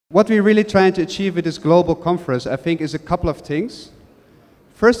What we're really trying to achieve with this global conference, I think, is a couple of things.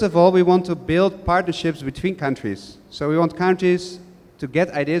 First of all, we want to build partnerships between countries. So we want countries to get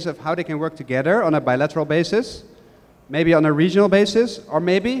ideas of how they can work together on a bilateral basis, maybe on a regional basis, or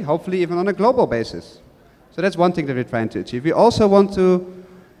maybe, hopefully, even on a global basis. So that's one thing that we're trying to achieve. We also want to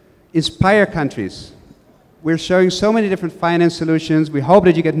inspire countries. We're showing so many different finance solutions. We hope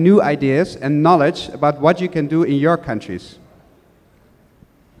that you get new ideas and knowledge about what you can do in your countries.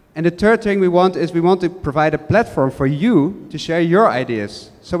 And the third thing we want is we want to provide a platform for you to share your ideas.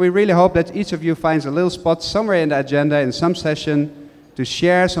 So we really hope that each of you finds a little spot somewhere in the agenda, in some session, to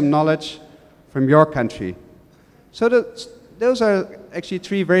share some knowledge from your country. So those are actually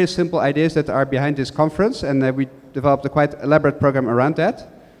three very simple ideas that are behind this conference, and we developed a quite elaborate program around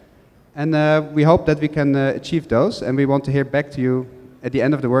that. And we hope that we can achieve those, and we want to hear back to you at the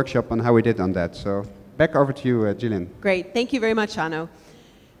end of the workshop on how we did on that. So back over to you, Gillian. Great, thank you very much, Anno.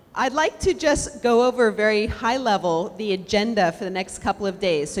 I'd like to just go over very high level the agenda for the next couple of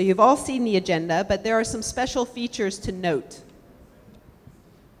days. So you've all seen the agenda, but there are some special features to note.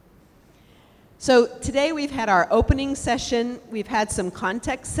 So today we've had our opening session, we've had some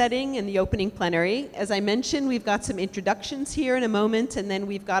context setting in the opening plenary. As I mentioned, we've got some introductions here in a moment, and then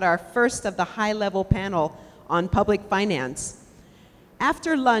we've got our first of the high-level panel on public finance.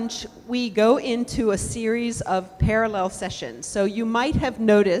 After lunch, we go into a series of parallel sessions. So you might have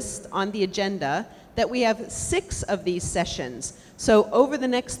noticed on the agenda that we have 6 of these sessions. So over the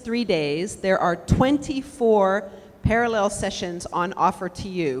next 3 days, there are 24 parallel sessions on offer to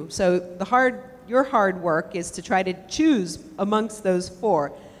you. So your hard work is to try to choose amongst those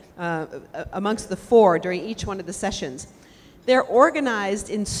amongst the four during each one of the sessions. They're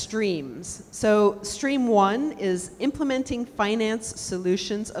organized in streams. So stream 1 is implementing finance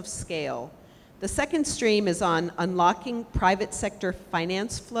solutions of scale. The second stream is on unlocking private sector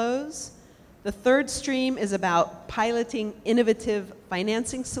finance flows. The third stream is about piloting innovative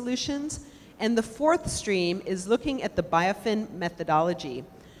financing solutions. And the fourth stream is looking at the BIOFIN methodology.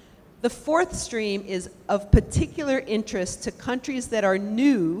 The fourth stream is of particular interest to countries that are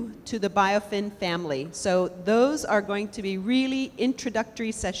new to the BIOFIN family. So those are going to be really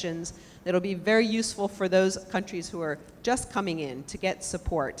introductory sessions that will be very useful for those countries who are just coming in to get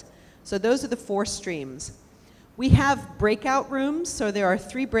support. So those are the 4 streams. We have breakout rooms, so there are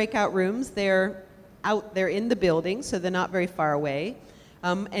 3 breakout rooms. They're out there in the building, so they're not very far away.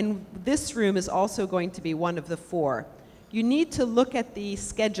 And this room is also going to be one of the 4. You need to look at the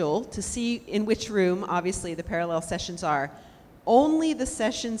schedule to see in which room, obviously, the parallel sessions are. Only the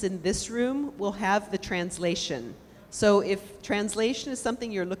sessions in this room will have the translation. So if translation is something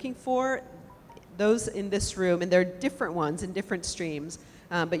you're looking for, those in this room, and there are different ones in different streams,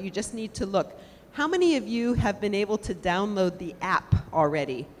 but you just need to look. How many of you have been able to download the app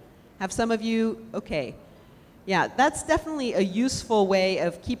already? Have some of you? Okay. Yeah, that's definitely a useful way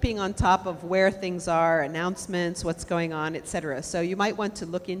of keeping on top of where things are, announcements, what's going on, etc. So you might want to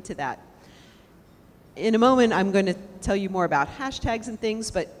look into that. In a moment, I'm going to tell you more about hashtags and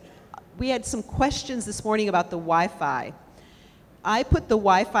things, but we had some questions this morning about the Wi-Fi. I put the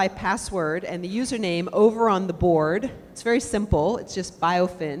Wi-Fi password and the username over on the board. It's very simple. It's just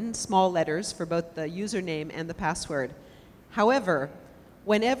BIOFIN, small letters for both the username and the password. However,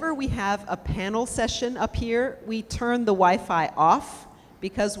 whenever we have a panel session up here, we turn the Wi-Fi off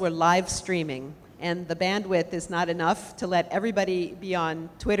because we're live streaming, and the bandwidth is not enough to let everybody be on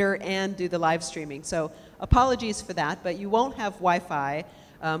Twitter and do the live streaming. So apologies for that, but you won't have Wi-Fi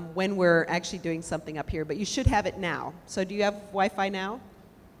when we're actually doing something up here, but you should have it now. So do you have Wi-Fi now?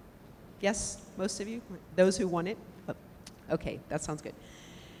 Yes, most of you? Those who want it? Oh, okay, that sounds good.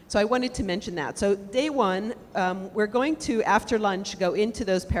 So I wanted to mention that. So day 1, we're going to, after lunch, go into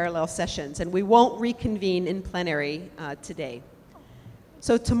those parallel sessions, and we won't reconvene in plenary today.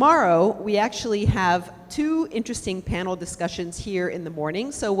 So tomorrow, we actually have 2 interesting panel discussions here in the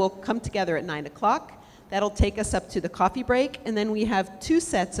morning. So we'll come together at 9 o'clock. That'll take us up to the coffee break, and then we have 2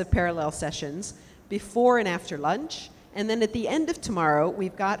 sets of parallel sessions before and after lunch. And then at the end of tomorrow,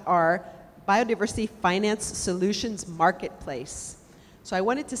 we've got our Biodiversity Finance Solutions Marketplace. So I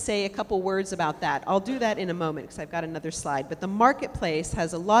wanted to say a couple words about that. I'll do that in a moment because I've got another slide. But the marketplace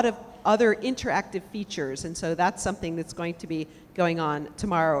has a lot of other interactive features, and so that's something that's going to be going on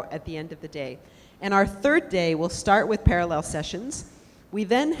tomorrow at the end of the day. And our third day will start with parallel sessions. We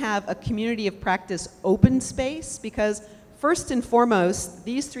then have a community of practice open space because first and foremost,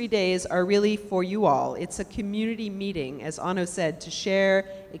 these 3 days are really for you all. It's a community meeting, as Anno said, to share,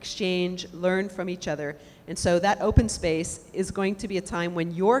 exchange, learn from each other. And so that open space is going to be a time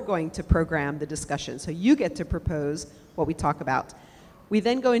when you're going to program the discussion. So you get to propose what we talk about. We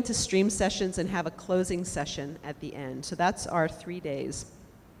then go into stream sessions and have a closing session at the end. So that's our 3 days.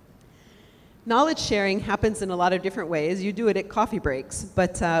 Knowledge sharing happens in a lot of different ways. You do it at coffee breaks,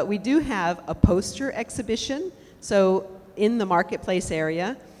 but we do have a poster exhibition. So in the marketplace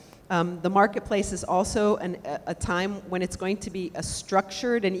area, the marketplace is also a time when it's going to be a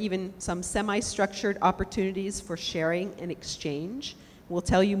structured and even some semi-structured opportunities for sharing and exchange. We'll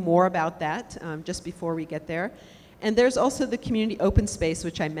tell you more about that just before we get there. And there's also the community open space,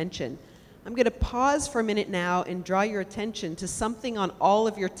 which I mentioned. I'm going to pause for a minute now and draw your attention to something on all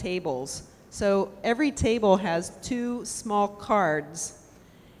of your tables. So every table has 2 small cards.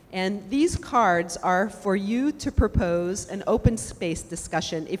 And these cards are for you to propose an open space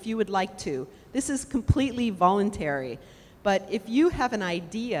discussion if you would like to. This is completely voluntary. But if you have an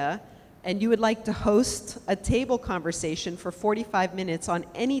idea and you would like to host a table conversation for 45 minutes on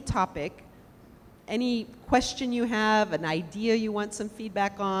any topic, any question you have, an idea you want some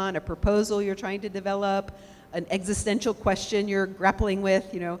feedback on, a proposal you're trying to develop, an existential question you're grappling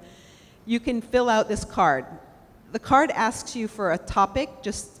with, you can fill out this card. The card asks you for a topic,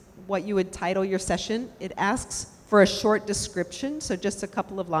 just what you would title your session. It asks for a short description, so just a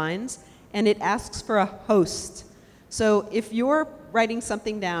couple of lines, and it asks for a host. So if you're writing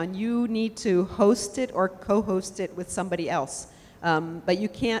something down, you need to host it or co-host it with somebody else. But you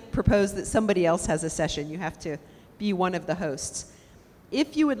can't propose that somebody else has a session. You have to be one of the hosts.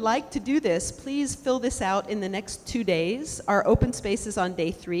 If you would like to do this, please fill this out in the next 2 days. Our open space is on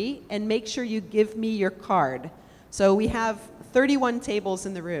day 3, and make sure you give me your card. So we have 31 tables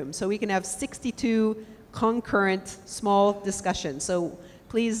in the room, so we can have 62 concurrent small discussions. So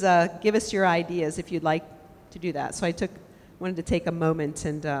please give us your ideas if you'd like to do that. So I wanted to take a moment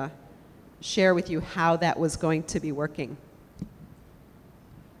and share with you how that was going to be working.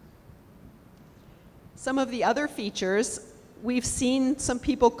 Some of the other features, we've seen some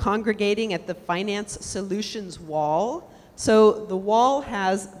people congregating at the Finance Solutions wall. So the wall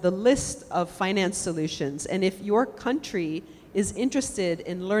has the list of finance solutions, and if your country is interested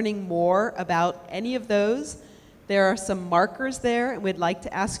in learning more about any of those, there are some markers there, and we'd like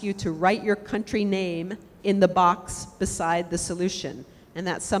to ask you to write your country name in the box beside the solution. And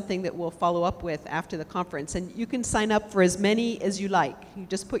that's something that we'll follow up with after the conference. And you can sign up for as many as you like. You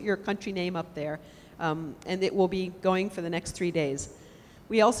just put your country name up there. And it will be going for the next 3 days.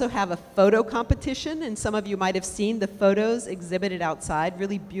 We also have a photo competition, and some of you might have seen the photos exhibited outside,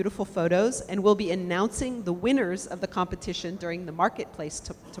 really beautiful photos, and we'll be announcing the winners of the competition during the marketplace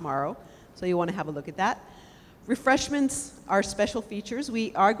tomorrow, so you want to have a look at that. Refreshments are special features.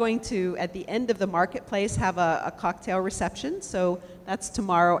 We are going to, at the end of the marketplace, have a cocktail reception, so that's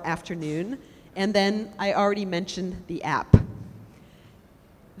tomorrow afternoon. And then I already mentioned the app.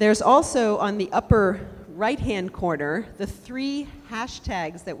 There's also on the upper right-hand corner the 3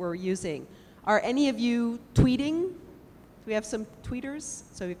 hashtags that we're using. Are any of you tweeting? Do we have some tweeters?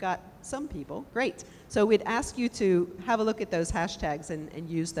 So we've got some people. Great. So we'd ask you to have a look at those hashtags and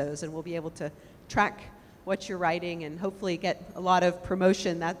use those, and we'll be able to track what you're writing and hopefully get a lot of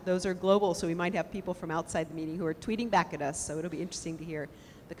promotion. Those are global, so we might have people from outside the meeting who are tweeting back at us, so it'll be interesting to hear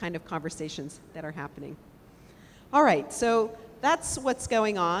the kind of conversations that are happening. All right, so that's what's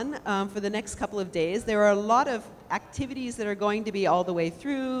going on for the next couple of days. There are a lot of activities that are going to be all the way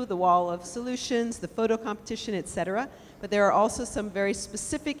through, the wall of solutions, the photo competition, etc. But there are also some very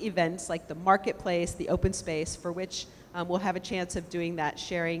specific events like the marketplace, the open space, for which we'll have a chance of doing that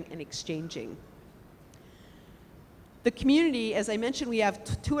sharing and exchanging. The community, as I mentioned, we have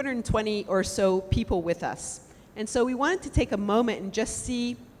 220 or so people with us. And so we wanted to take a moment and just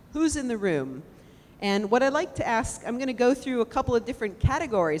see who's in the room. And what I'd like to ask, I'm going to go through a couple of different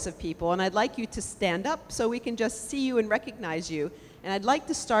categories of people, and I'd like you to stand up so we can just see you and recognize you. And I'd like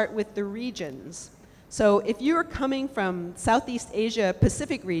to start with the regions. So if you are coming from Southeast Asia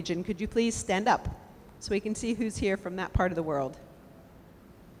Pacific region, could you please stand up so we can see who's here from that part of the world?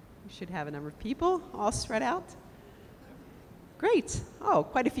 We should have a number of people all spread out. Great. Oh,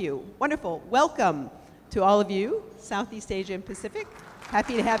 quite a few. Wonderful. Welcome to all of you, Southeast Asia and Pacific.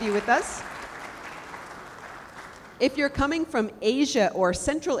 Happy to have you with us. If you're coming from Asia or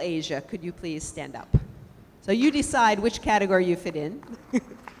Central Asia, could you please stand up? So you decide which category you fit in.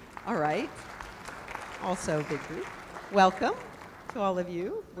 All right. Also a big group. Welcome to all of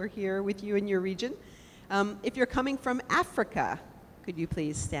you. We're here with you in your region. If you're coming from Africa, could you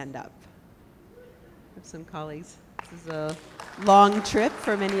please stand up? I have some colleagues. This is a long trip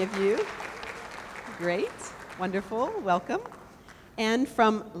for many of you. Great. Wonderful. Welcome. And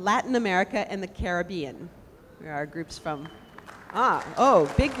from Latin America and the Caribbean. Where are groups from?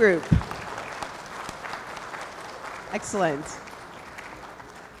 Big group. Excellent.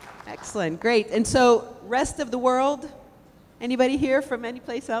 Excellent, great. And so, rest of the world, anybody here from any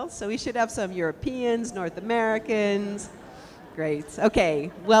place else? So we should have some Europeans, North Americans. Great, okay,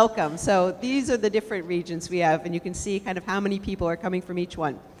 welcome. So these are the different regions we have, and you can see kind of how many people are coming from each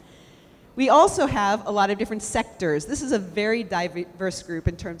one. We also have a lot of different sectors. This is a very diverse group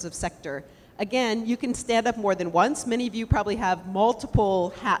in terms of sector. Again, you can stand up more than once. Many of you probably have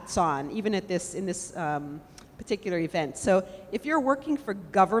multiple hats on, even at in this particular event. So if you're working for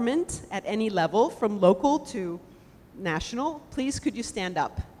government at any level, from local to national, please could you stand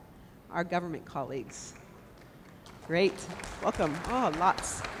up? Our government colleagues. Great, welcome. Oh,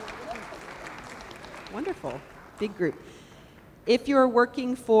 lots. Wonderful, big group. If you're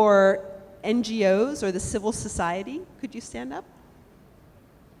working for NGOs or the civil society, could you stand up?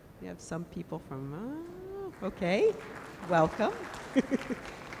 We have some people from, okay, welcome.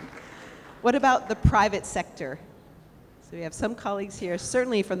 What about the private sector? So we have some colleagues here,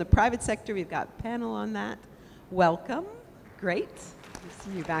 certainly from the private sector. We've got a panel on that. Welcome, great. I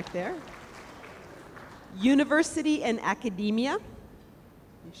see you back there. University and academia.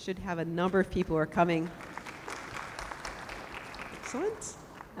 You should have a number of people who are coming. Excellent.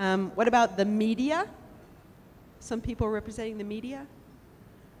 What about the media? Some people representing the media?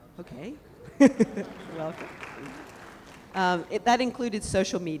 Okay. Welcome. That included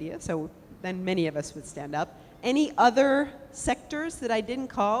social media, so then many of us would stand up. Any other sectors that I didn't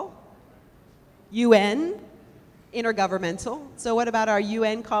call? UN, intergovernmental. So what about our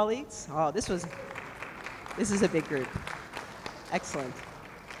UN colleagues? Oh, this is a big group. Excellent.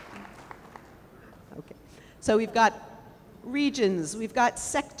 Okay. So we've got regions, we've got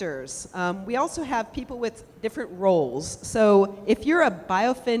sectors. We also have people with different roles. So if you're a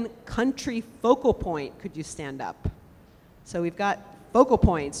BIOFIN country focal point, could you stand up? So we've got focal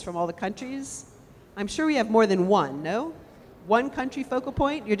points from all the countries. I'm sure we have more than one, no? One country focal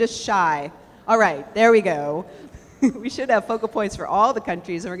point? You're just shy. All right, there we go. We should have focal points for all the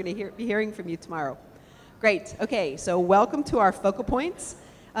countries, and we're going to be hearing from you tomorrow. Great, okay, so welcome to our focal points.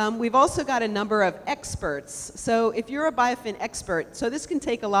 We've also got a number of experts. So if you're a BIOFIN expert, so this can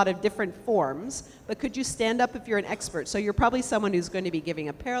take a lot of different forms, but could you stand up if you're an expert? So you're probably someone who's going to be giving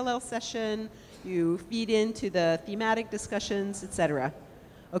a parallel session, you feed into the thematic discussions, etc.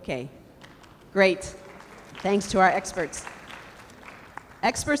 Okay, great. Thanks to our experts.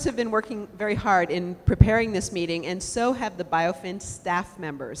 Experts have been working very hard in preparing this meeting, and so have the BIOFIN staff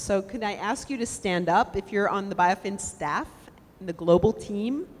members. So could I ask you to stand up if you're on the BIOFIN staff, in the global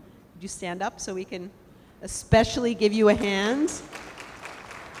team? Could you stand up so we can especially give you a hand?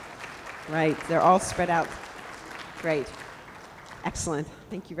 Right, they're all spread out. Great. Excellent.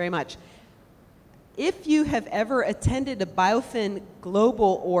 Thank you very much. If you have ever attended a BIOFIN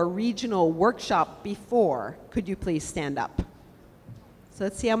global or regional workshop before, could you please stand up? So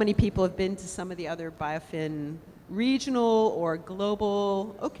let's see how many people have been to some of the other BIOFIN regional or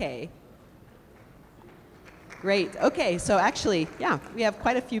global. Okay. Great. Okay, so actually, yeah, we have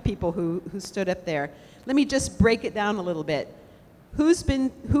quite a few people who stood up there. Let me just break it down a little bit.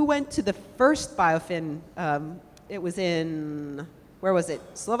 Who went to the first BIOFIN? It was in, where was it?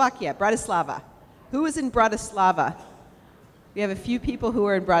 Slovakia, Bratislava. Who was in Bratislava? We have a few people who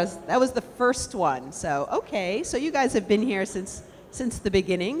were in Bratislava. That was the first one. So, okay, so you guys have been here since the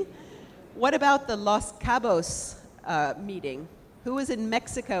beginning. What about the Los Cabos meeting? Who was in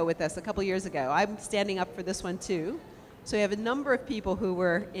Mexico with us a couple years ago? I'm standing up for this one too. So we have a number of people who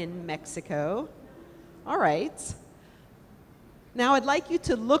were in Mexico. All right. Now I'd like you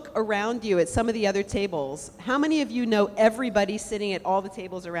to look around you at some of the other tables. How many of you know everybody sitting at all the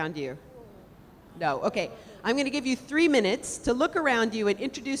tables around you? No, okay. I'm going to give you 3 minutes to look around you and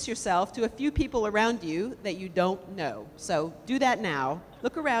introduce yourself to a few people around you that you don't know. So do that now.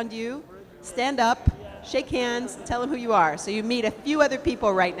 Look around you, stand up, shake hands, tell them who you are. So you meet a few other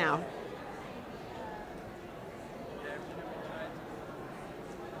people right now.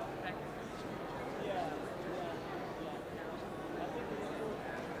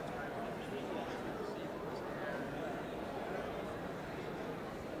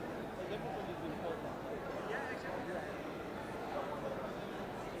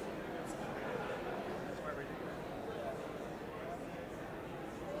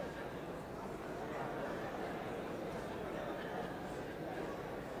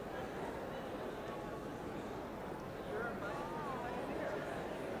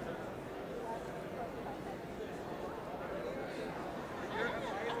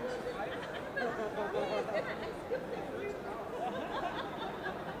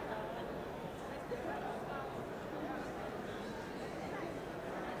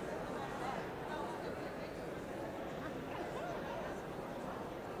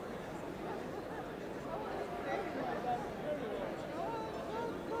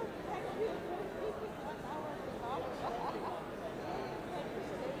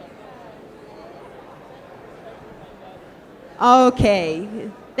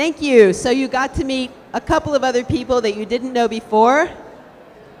 Okay, thank you. So you got to meet a couple of other people that you didn't know before.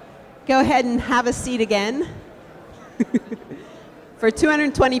 Go ahead and have a seat again. For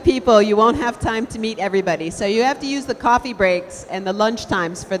 220 people, you won't have time to meet everybody. So you have to use the coffee breaks and the lunch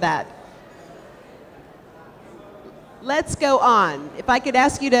times for that. Let's go on. If I could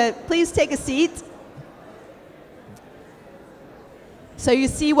ask you to please take a seat. So you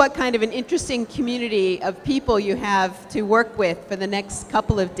see what kind of an interesting community of people you have to work with for the next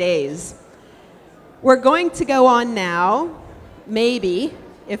couple of days. We're going to go on now, maybe,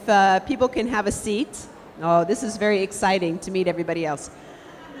 if people can have a seat. Oh, this is very exciting to meet everybody else.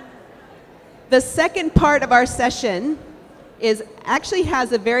 The second part of our session actually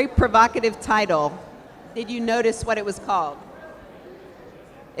has a very provocative title. Did you notice what it was called?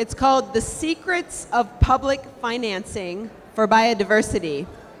 It's called The Secrets of Public Financing for Biodiversity.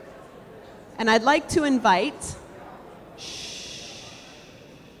 And I'd like to invite,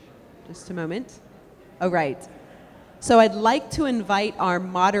 just a moment. Oh, right. So I'd like to invite our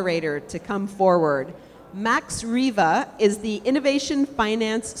moderator to come forward. Max Riva is the Innovation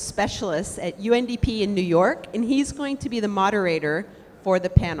Finance Specialist at UNDP in New York, and he's going to be the moderator for the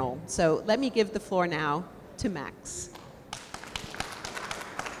panel. So let me give the floor now to Max.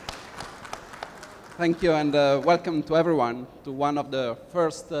 Thank you, and welcome to everyone to one of the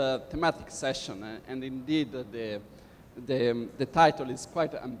first thematic session. And indeed, the title is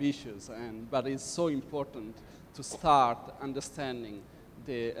quite ambitious, but it's so important to start understanding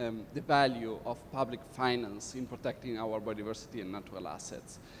the value of public finance in protecting our biodiversity and natural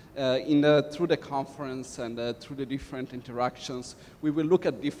assets. Through the conference and through the different interactions, we will look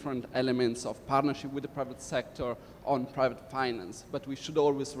at different elements of partnership with the private sector on private finance, but we should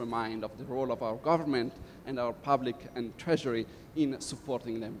always remind of the role of our government and our public and treasury in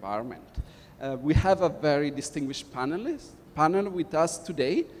supporting the environment. We have a very distinguished panel with us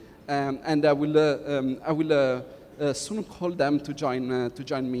today, and I will soon call them to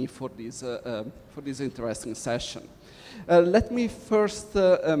join me for this interesting session. Let me first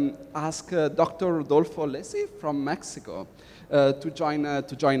ask Dr. Rodolfo Alessi from Mexico to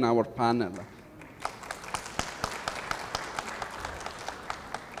join our panel.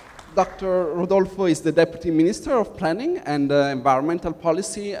 Dr. Rodolfo is the Deputy Minister of Planning and Environmental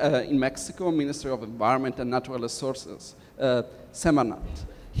Policy in Mexico, Ministry of Environment and Natural Resources, Semarnat.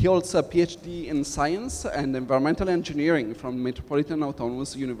 He holds a PhD in Science and Environmental Engineering from Metropolitan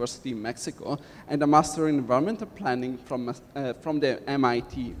Autonomous University in Mexico and a Master in Environmental Planning from the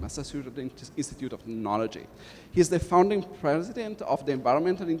MIT, Massachusetts Institute of Technology. He is the founding president of the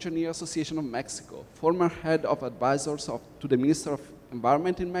Environmental Engineer Association of Mexico, former head of advisors to the Minister of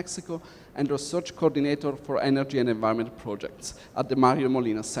Environment in Mexico, and research coordinator for energy and environment projects at the Mario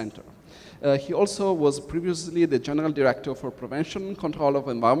Molina Center. He also was previously the General Director for Prevention and Control of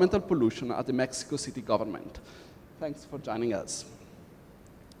Environmental Pollution at the Mexico City government. Thanks for joining us.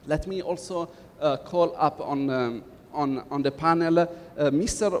 Let me also call up on the panel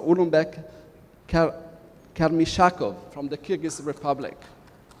Mr. Ulumbek Karmishakov from the Kyrgyz Republic.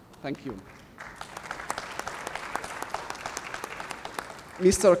 Thank you.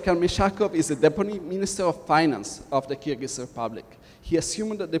 Mr. Karmishakov is the Deputy Minister of Finance of the Kyrgyz Republic. He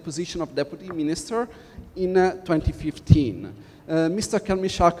assumed the position of Deputy Minister in 2015. Mr.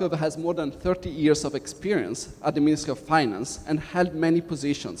 Karmishakov has more than 30 years of experience at the Ministry of Finance and held many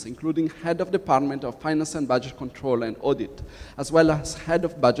positions, including Head of Department of Finance and Budget Control and Audit, as well as Head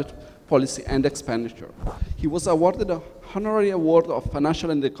of Budget Policy and Expenditure. He was awarded an honorary award of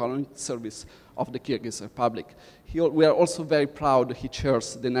Financial and Economic Service of the Kyrgyz Republic. We are also very proud he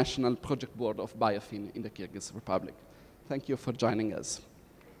chairs the National Project Board of BIOFIN in the Kyrgyz Republic. Thank you for joining us.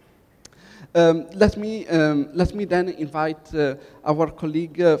 Let me then invite our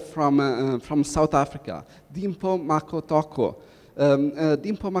colleague from South Africa, Dimpo Makotoko.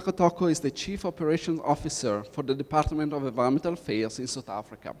 Dimpo Makotoko is the Chief Operations Officer for the Department of Environmental Affairs in South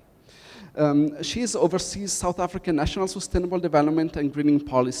Africa. She oversees South African National Sustainable Development and Greening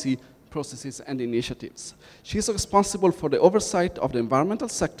Policy processes and initiatives. She is responsible for the oversight of the environmental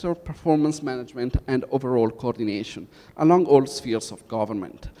sector, performance management, and overall coordination along all spheres of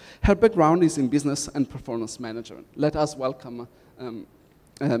government. Her background is in business and performance management. Let us welcome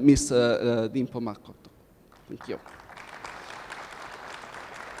Ms. Dimpo Makoto. Thank you.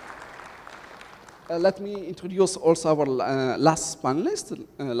 Let me introduce also our last panelist,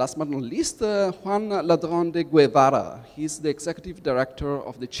 last but not least, Juan Ladrón de Guevara. He's the Executive Director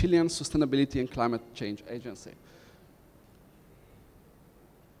of the Chilean Sustainability and Climate Change Agency.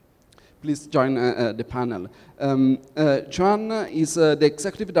 please join the panel. Joan is the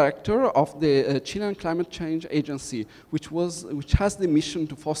executive director of the Chilean Climate Change Agency, which has the mission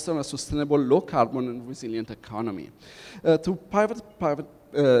to foster a sustainable, low-carbon and resilient economy. Through private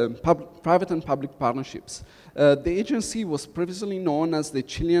and public partnerships. The agency was previously known as the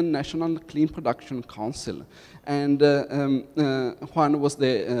Chilean National Clean Production Council, and Juan was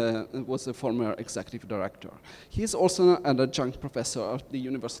the former executive director. He is also an adjunct professor at the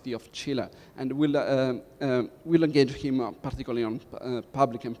University of Chile, and will engage him particularly on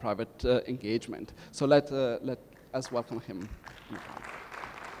public and private engagement. So let us welcome him.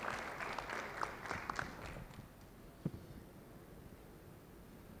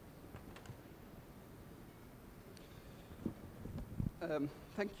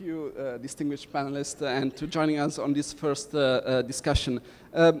 Thank you, distinguished panelists, and to joining us on this first discussion.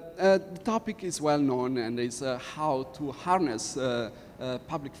 The topic is well known, and is how to harness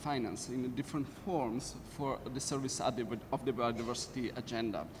public finance in different forms for the service of the biodiversity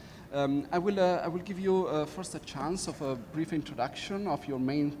agenda. I will give you first a chance of a brief introduction of your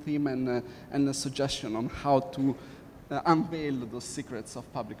main theme and a suggestion on how to unveil those secrets of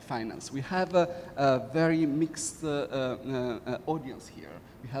public finance. We have a very mixed audience here.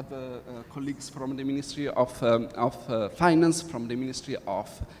 We have colleagues from the Ministry of Finance, from the Ministry of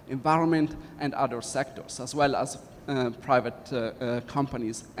Environment and other sectors, as well as private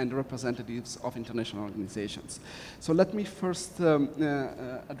companies and representatives of international organizations. So let me first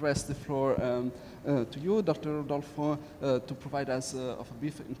address the floor to you, Dr. Rodolfo, to provide us of a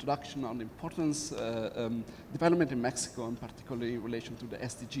brief introduction on the importance development in Mexico, and particularly in relation to the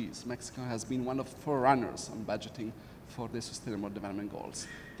SDGs. Mexico has been one of the forerunners on budgeting for the Sustainable Development Goals.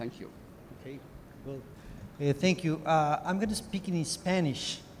 Thank you. Okay, well, thank you. I'm going to speak in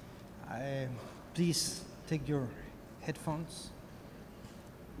Spanish. Please take your headphones.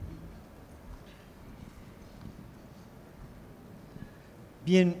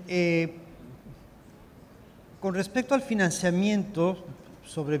 Bien, con respecto al financiamiento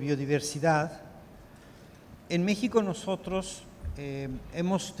sobre biodiversidad, en México nosotros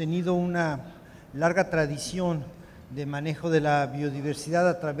hemos tenido una larga tradición de manejo de la biodiversidad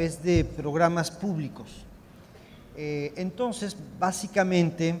a través de programas públicos. Entonces,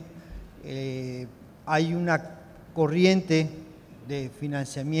 básicamente, hay una corriente de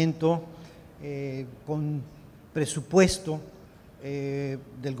financiamiento con presupuesto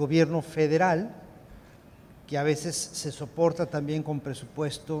del gobierno federal, que a veces se soporta también con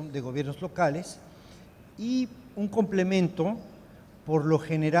presupuesto de gobiernos locales, y un complemento, por lo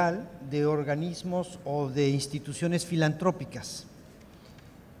general, de organismos o de instituciones filantrópicas.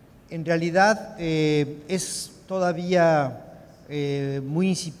 En realidad es todavía muy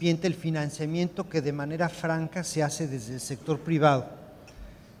incipiente el financiamiento que de manera franca se hace desde el sector privado.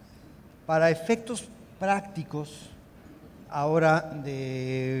 Para efectos prácticos, ahora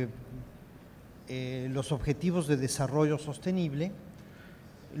de los objetivos de desarrollo sostenible,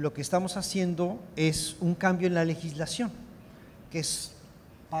 lo que estamos haciendo es un cambio en la legislación, que es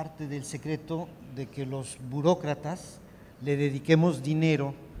parte del secreto de que los burócratas le dediquemos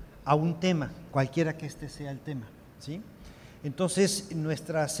dinero a un tema, cualquiera que este sea el tema, ¿sí? Entonces,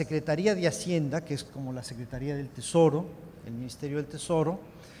 nuestra Secretaría de Hacienda, que es como la Secretaría del Tesoro, el Ministerio del Tesoro,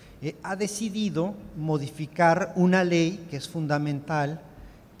 ha decidido modificar una ley que es fundamental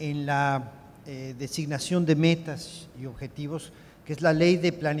en la designación de metas y objetivos, que es la Ley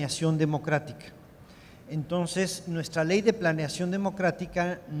de Planeación Democrática. Entonces, nuestra Ley de Planeación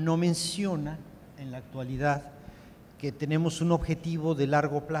Democrática no menciona en la actualidad que tenemos un objetivo de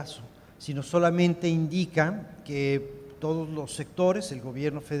largo plazo, sino solamente indica que todos los sectores, el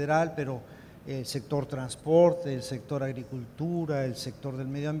gobierno federal, pero el sector transporte, el sector agricultura, el sector del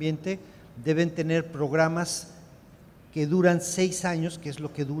medio ambiente, deben tener programas que duran 6 años, que es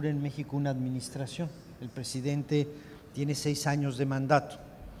lo que dura en México una administración. El presidente tiene 6 años de mandato.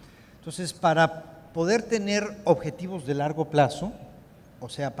 Entonces, para poder tener objetivos de largo plazo, o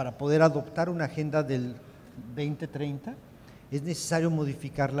sea, para poder adoptar una agenda del 2030, es necesario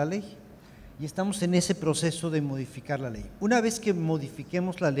modificar la ley. Y estamos en ese proceso de modificar la ley. Una vez que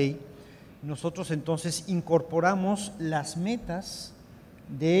modifiquemos la ley, nosotros entonces incorporamos las metas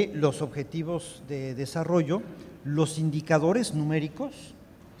de los objetivos de desarrollo, los indicadores numéricos,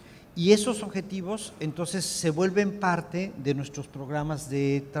 y esos objetivos entonces se vuelven parte de nuestros programas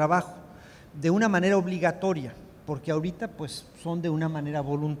de trabajo, de una manera obligatoria, porque ahorita pues son de una manera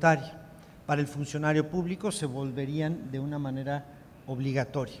voluntaria. Para el funcionario público se volverían de una manera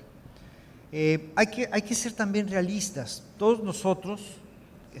obligatoria. Hay que ser también realistas. Todos nosotros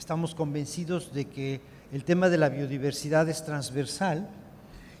estamos convencidos de que el tema de la biodiversidad es transversal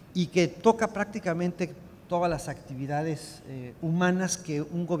y que toca prácticamente todas las actividades humanas que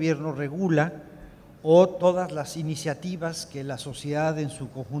un gobierno regula o todas las iniciativas que la sociedad en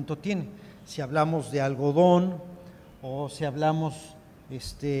su conjunto tiene. Si hablamos de algodón o si hablamos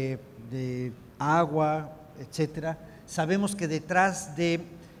de agua, etcétera, sabemos que detrás de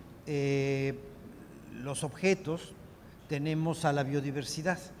los objetos tenemos a la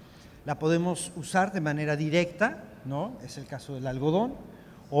biodiversidad. La podemos usar de manera directa, ¿no? Es el caso del algodón,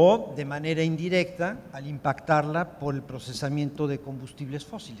 o de manera indirecta al impactarla por el procesamiento de combustibles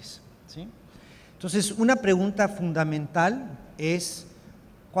fósiles, ¿sí? Entonces, una pregunta fundamental es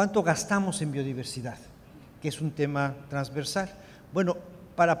 ¿cuánto gastamos en biodiversidad? Que es un tema transversal. Bueno,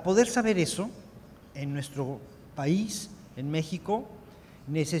 para poder saber eso, en nuestro país, en México,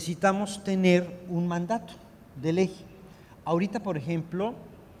 necesitamos tener un mandato de ley. Ahorita, por ejemplo,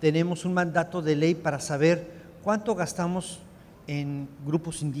 tenemos un mandato de ley para saber cuánto gastamos en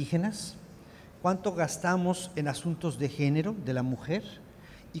grupos indígenas, cuánto gastamos en asuntos de género, de la mujer,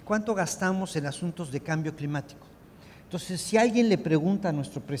 y cuánto gastamos en asuntos de cambio climático. Entonces, si alguien le pregunta a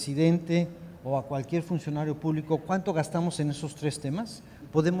nuestro presidente o a cualquier funcionario público cuánto gastamos en esos tres temas,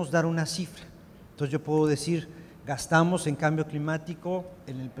 podemos dar una cifra. Entonces, yo puedo decir, gastamos en cambio climático,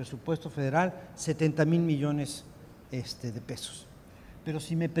 en el presupuesto federal, 70,000 millones de pesos. Pero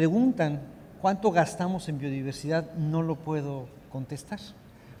si me preguntan cuánto gastamos en biodiversidad, no lo puedo contestar,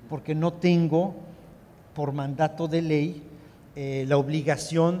 porque no tengo por mandato de ley la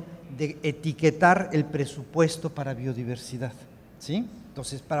obligación de etiquetar el presupuesto para biodiversidad, ¿sí?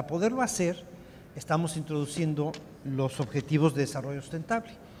 Entonces, para poderlo hacer, estamos introduciendo los objetivos de desarrollo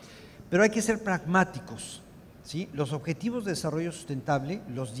sustentable, pero hay que ser pragmáticos, ¿sí? Los objetivos de desarrollo sustentable,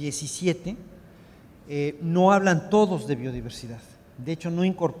 los 17, no hablan todos de biodiversidad. De hecho, no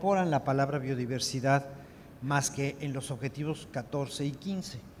incorporan la palabra biodiversidad más que en los objetivos 14 y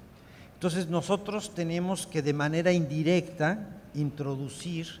 15. Entonces, nosotros tenemos que de manera indirecta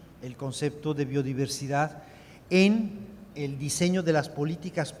introducir el concepto de biodiversidad en el diseño de las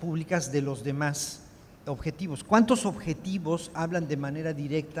políticas públicas de los demás objetivos. ¿Cuántos objetivos hablan de manera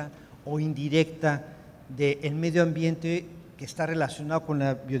directa o indirecta del medio ambiente que está relacionado con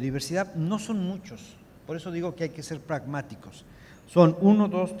la biodiversidad? No son muchos, por eso digo que hay que ser pragmáticos. Son 1,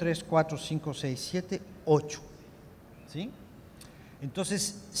 2, 3, 4, 5, 6, 7, 8, ¿sí?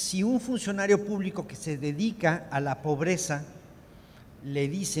 Entonces, si un funcionario público que se dedica a la pobreza le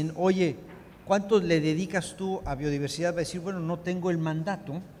dicen, oye, ¿cuánto le dedicas tú a biodiversidad? Va a decir, bueno, no tengo el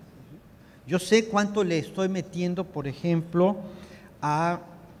mandato. Yo sé cuánto le estoy metiendo, por ejemplo, a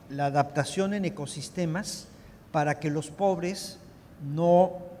la adaptación en ecosistemas para que los pobres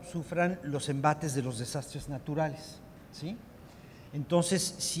no sufran los embates de los desastres naturales, ¿sí?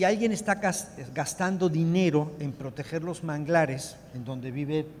 Entonces, si alguien está gastando dinero en proteger los manglares, en donde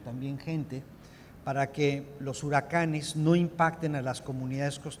vive también gente, para que los huracanes no impacten a las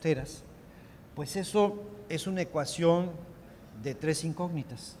comunidades costeras, pues eso es una ecuación de 3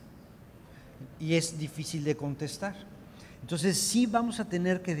 incógnitas y es difícil de contestar. Entonces, sí vamos a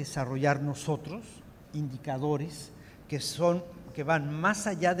tener que desarrollar nosotros indicadores que van más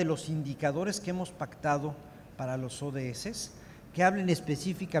allá de los indicadores que hemos pactado para los ODS, que hablen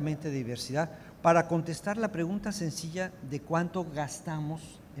específicamente de diversidad, para contestar la pregunta sencilla de cuánto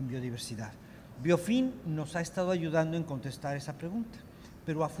gastamos en biodiversidad. BIOFIN nos ha estado ayudando en contestar esa pregunta,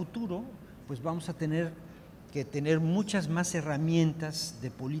 pero a futuro pues vamos a tener que tener muchas más herramientas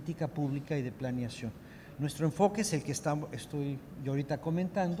de política pública y de planeación. Nuestro enfoque es el que estoy yo ahorita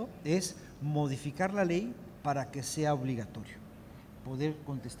comentando, es modificar la ley para que sea obligatorio, poder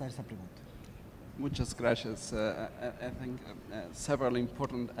contestar esa pregunta. Muchas gracias. I think several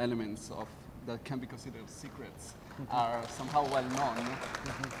important elements of that can be considered secrets are somehow well known,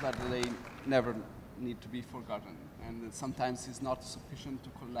 but they never need to be forgotten. And sometimes it's not sufficient to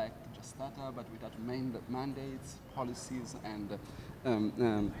collect just data, but without mandates, policies, and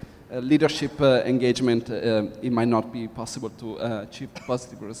leadership engagement, it might not be possible to achieve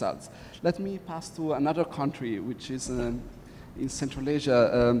positive results. Let me pass to another country, which is in Central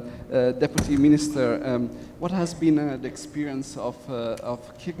Asia. Deputy Minister, what has been the experience of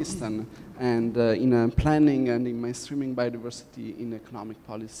Kyrgyzstan and in planning and in mainstreaming biodiversity in economic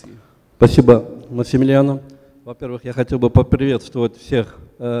policy? Спасибо, Максимилиано. Во-первых, я хотел бы поприветствовать всех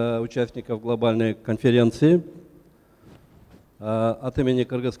участников глобальной конференции от имени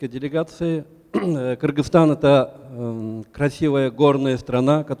кыргызской делегации. Кыргызстан – это красивая горная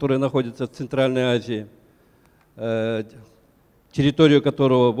страна, которая находится в Центральной Азии, территорию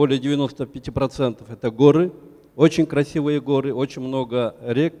которого более 95% это горы, очень красивые горы, очень много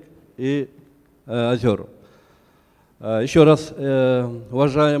рек и озер. Еще раз,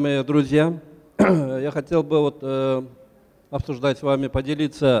 уважаемые друзья, я хотел бы обсуждать с вами,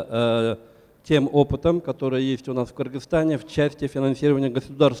 поделиться тем опытом, который есть у нас в Кыргызстане в части финансирования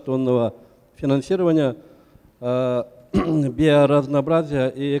государственного финансирования биоразнообразия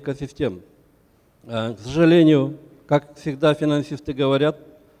и экосистем. К сожалению, как всегда финансисты говорят,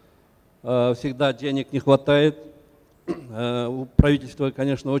 всегда денег не хватает. У правительства,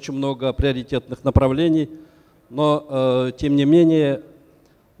 конечно, очень много приоритетных направлений, но тем не менее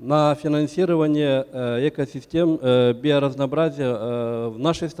на финансирование экосистем биоразнообразия в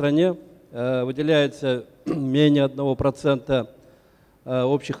нашей стране выделяется менее 1%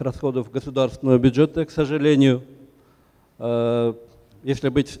 общих расходов государственного бюджета, к сожалению. Если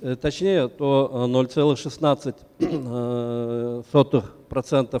быть точнее, то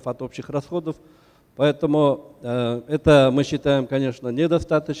 0,16% от общих расходов. Поэтому это мы считаем, конечно,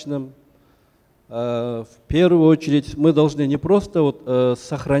 недостаточным. В первую очередь мы должны не просто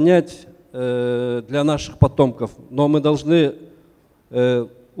сохранять для наших потомков, но мы должны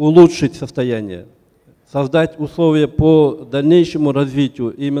улучшить состояние, создать условия по дальнейшему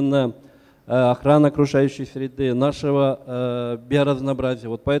развитию именно охраны окружающей среды, нашего биоразнообразия.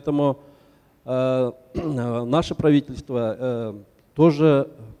 Вот поэтому наше правительство тоже,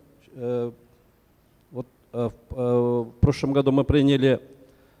 в прошлом году мы приняли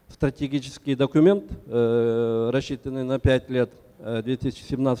стратегический документ, рассчитанный на 5 лет,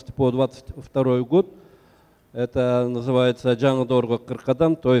 2017 по 2022 год. Это называется «Жаңы дорога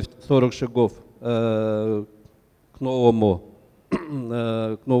Кыркадан», то есть 40 шагов к новой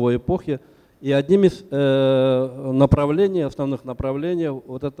эпохе. И одним из направлений, основных направлений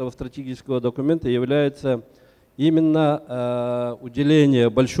вот этого стратегического документа является именно уделение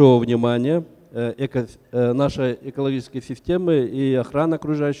большого внимания нашей экологической системы и охраны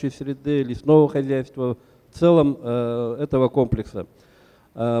окружающей среды, лесного хозяйства, в целом этого комплекса.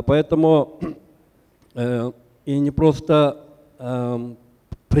 Поэтому и не просто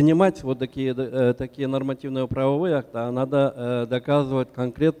принимать вот такие нормативные правовые акты, а надо доказывать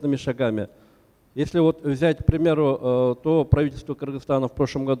конкретными шагами. Если вот взять, к примеру, то правительство Кыргызстана в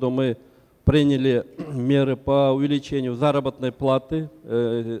прошлом году мы приняли меры по увеличению заработной платы,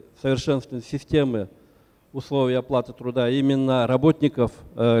 совершенствованию системы условий оплаты труда именно работников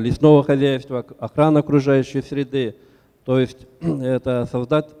лесного хозяйства, охраны окружающей среды. То есть это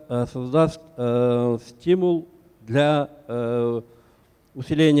создаст стимул для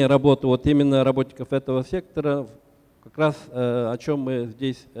усиления работы вот именно работников этого сектора. Как раз о чем мы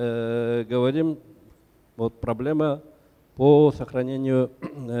здесь говорим, вот проблема по сохранению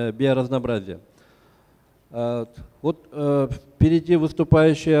биоразнообразия. Вот впереди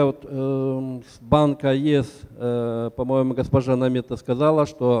выступающая с банка ЕС, по-моему, госпожа Намета сказала,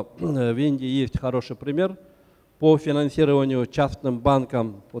 что в Индии есть хороший пример по финансированию частным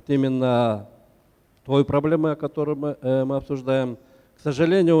банкам вот именно той проблемы, о которой мы обсуждаем. К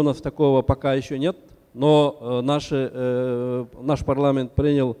сожалению, у нас такого пока еще нет, но наш парламент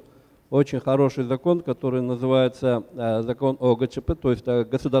принял очень хороший закон, который называется закон о ГЧП, то есть о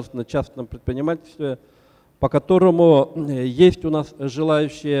государственно-частном предпринимательстве, по которому есть у нас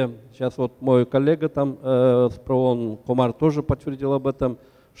желающие, сейчас вот мой коллега там с ПРООН Кумар тоже подтвердил об этом,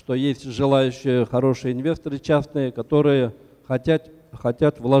 что есть желающие хорошие инвесторы частные, которые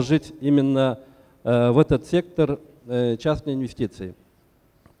хотят вложить именно в этот сектор частные инвестиции.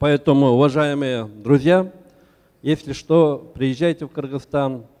 Поэтому, уважаемые друзья, если что, приезжайте в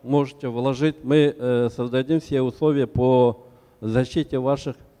Кыргызстан, можете вложить, мы создадим все условия по защите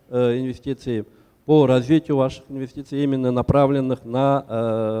ваших инвестиций, по развитию ваших инвестиций, именно направленных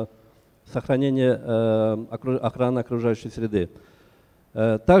на сохранение охраны окружающей среды.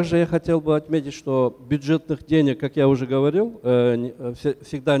 Также я хотел бы отметить, что бюджетных денег, как я уже говорил,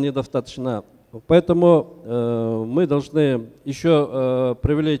 всегда недостаточно. Поэтому мы должны еще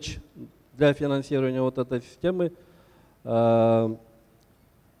привлечь для финансирования вот этой системы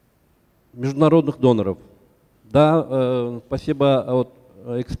международных доноров. Да, спасибо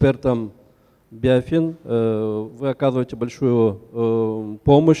экспертам BIOFIN, вы оказываете большую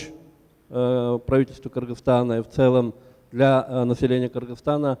помощь правительству Кыргызстана и в целом для населения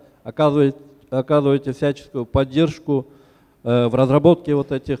Кыргызстана, оказываете всяческую поддержку в разработке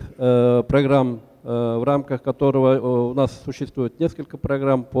вот этих программ, в рамках которого у нас существует несколько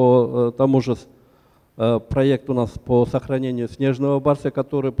программ по тому же проекту у нас по сохранению снежного барса,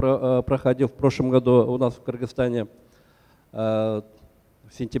 который проходил в прошлом году у нас в Кыргызстане в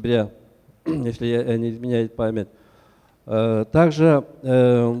сентябре, если я не изменяю память. Также,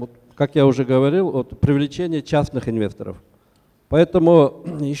 как я уже говорил, привлечение частных инвесторов. Поэтому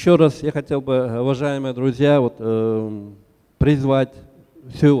еще раз я хотел бы, уважаемые друзья, вот, призвать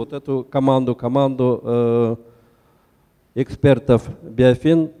всю вот эту команду экспертов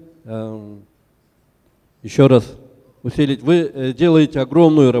BIOFIN, еще раз усилить. Вы делаете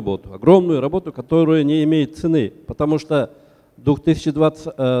огромную работу, которая не имеет цены, потому что к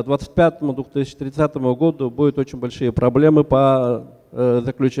 2025-2030 году будут очень большие проблемы по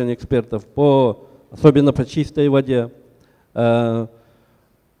заключению экспертов, особенно по чистой воде.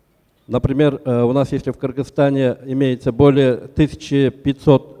 Например, у нас, если в Кыргызстане имеется более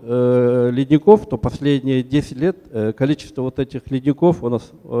 1500 ледников, то последние 10 лет количество вот этих ледников у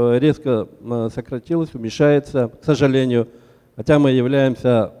нас резко сократилось, уменьшается, к сожалению. Хотя мы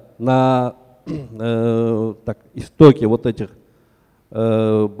являемся на истоке вот этих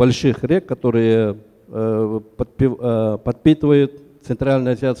больших рек, которые подпитывают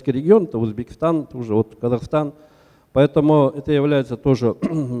Центральноазиатский регион, это Узбекистан, это уже вот Казахстан. Поэтому это является тоже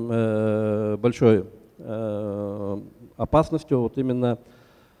большой опасностью. Вот именно.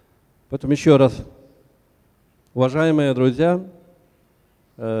 Поэтому еще раз, уважаемые друзья,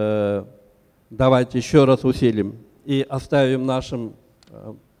 давайте еще раз усилим и оставим нашему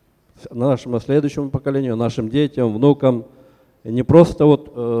следующему поколению, нашим детям, внукам не просто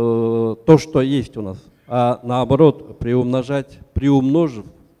вот то, что есть у нас, а наоборот приумножать, приумножив,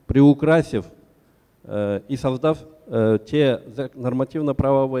 приукрасив и создав те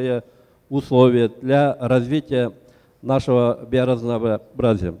нормативно-правовые условия для развития нашего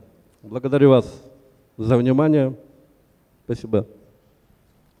биоразнообразия. Благодарю вас за внимание. Спасибо.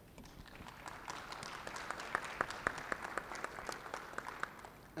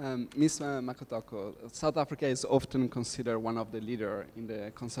 Ms. Makotoko, South Africa is often considered one of the leaders in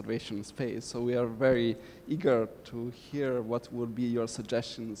the conservation space, so we are very eager to hear what would be your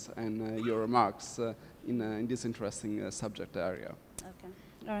suggestions and your remarks in this interesting subject area. Okay.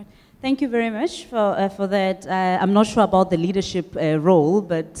 All right. Thank you very much for that. I'm not sure about the leadership role,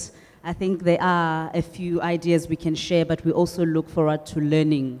 but I think there are a few ideas we can share, but we also look forward to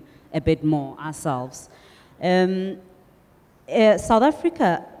learning a bit more ourselves. South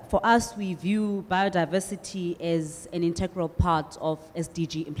Africa, for us, we view biodiversity as an integral part of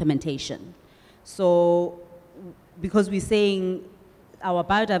SDG implementation. So, because we're saying our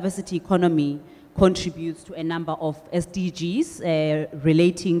biodiversity economy contributes to a number of SDGs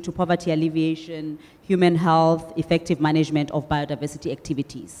relating to poverty alleviation, human health, effective management of biodiversity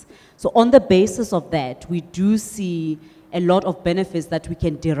activities. So on the basis of that, we do see a lot of benefits that we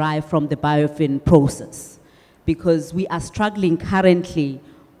can derive from the BIOFIN process, because we are struggling currently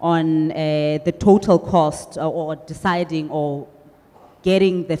on the total cost or deciding or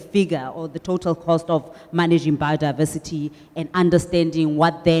getting the figure or the total cost of managing biodiversity and understanding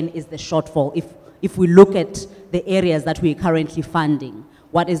what then is the shortfall. If we look at the areas that we are currently funding,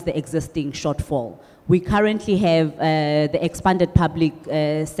 what is the existing shortfall? We currently have the expanded public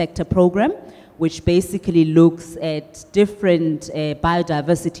sector program, which basically looks at different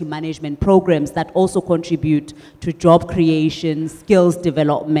biodiversity management programs that also contribute to job creation, skills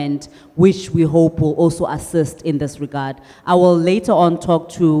development, which we hope will also assist in this regard. I will later on talk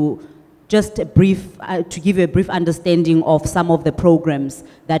to just a brief, to give you a brief understanding of some of the programs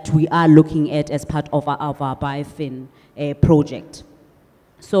that we are looking at as part of our BIOFIN project.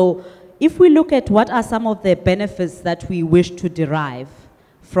 So if we look at what are some of the benefits that we wish to derive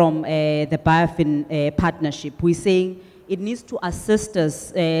from the BIOFIN partnership, we're saying it needs to assist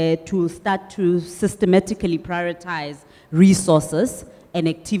us to start to systematically prioritize resources and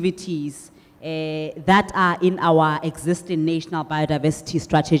activities that are in our existing national biodiversity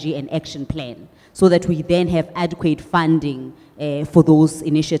strategy and action plan, so that we then have adequate funding for those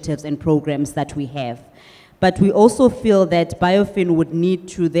initiatives and programs that we have. But we also feel that BIOFIN would need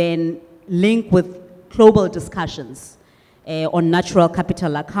to then link with global discussions on natural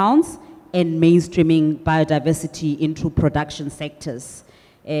capital accounts and mainstreaming biodiversity into production sectors,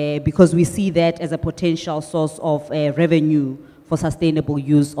 because we see that as a potential source of revenue for sustainable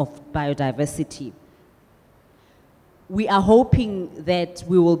use of biodiversity. We are hoping that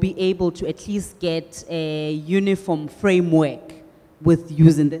we will be able to at least get a uniform framework with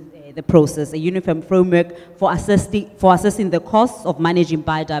using the process, a uniform framework for assessing the costs of managing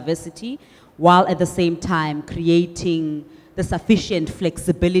biodiversity, while at the same time creating the sufficient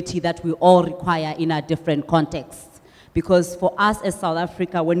flexibility that we all require in our different contexts. Because for us as South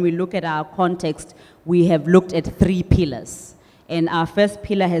Africa, when we look at our context, we have looked at 3 pillars. And our first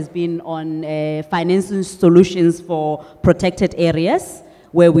pillar has been on financing solutions for protected areas,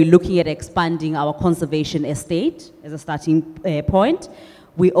 where we're looking at expanding our conservation estate as a starting point.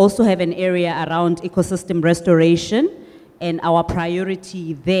 We also have an area around ecosystem restoration and our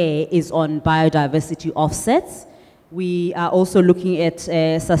priority there is on biodiversity offsets. We are also looking at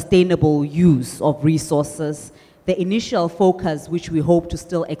sustainable use of resources. The initial focus, which we hope to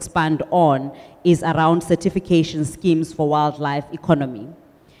still expand on, is around certification schemes for wildlife economy.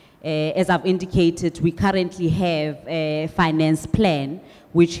 As I've indicated, we currently have a finance plan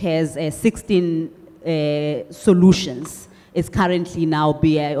which has 16 solutions. It's currently now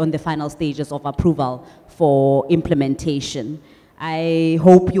on the final stages of approval for implementation. I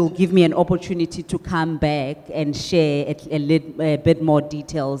hope you'll give me an opportunity to come back and share a bit more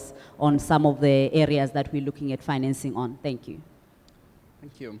details on some of the areas that we're looking at financing on. Thank you.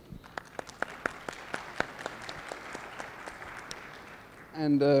 Thank you.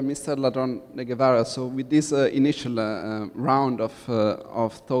 And Mr. Ladron de Guevara, so with this initial round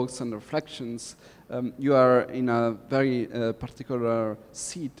of thoughts and reflections, you are in a very particular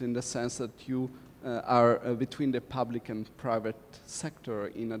seat in the sense that you are between the public and private sector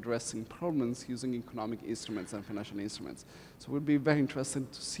in addressing problems using economic instruments and financial instruments. So it will be very interesting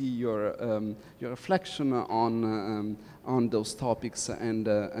to see your reflection on those topics and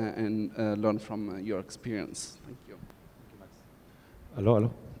learn from your experience. Thank you. Hello,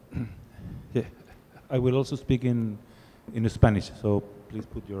 hello. Yeah, I will also speak in Spanish, so please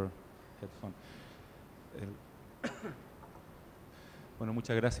put your headphone. Bueno,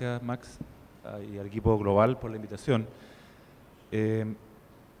 muchas gracias, Max, y al equipo global por la invitación.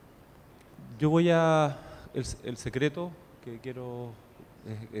 Yo voy a... El secreto que quiero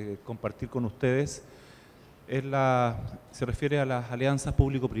compartir con ustedes se refiere a las alianzas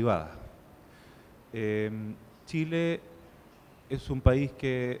público-privadas. Chile es un país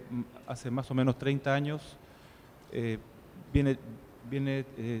que hace más o menos 30 años tiene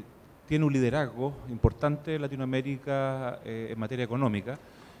un liderazgo importante en Latinoamérica en materia económica,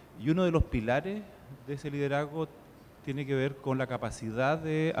 y uno de los pilares de ese liderazgo tiene que ver con la capacidad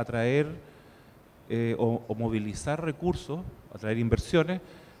de atraer o movilizar recursos, atraer inversiones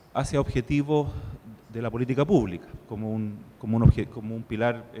hacia objetivos de la política pública, como un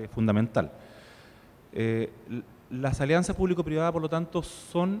pilar fundamental. Las alianzas público-privadas, por lo tanto,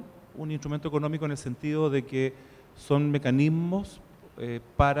 son un instrumento económico en el sentido de que son mecanismos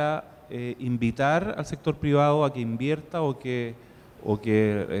para invitar al sector privado a que invierta o que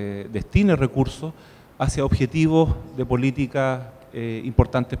destine recursos hacia objetivos de política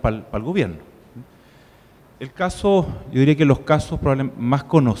importantes para el gobierno. El caso, yo diría que los casos probablemente más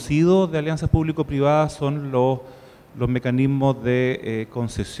conocidos de alianzas público-privadas son los mecanismos de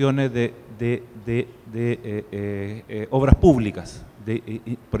concesiones de obras públicas,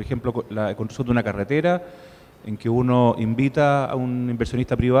 por ejemplo, la construcción de una carretera, en que uno invita a un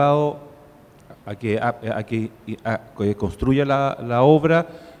inversionista privado a que construya la obra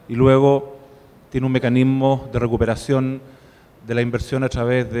y luego tiene un mecanismo de recuperación de la inversión a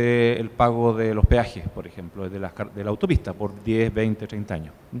través del pago de los peajes, por ejemplo, de la autopista por 10, 20, 30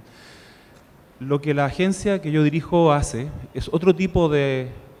 años. Lo que la agencia que yo dirijo hace es otro tipo de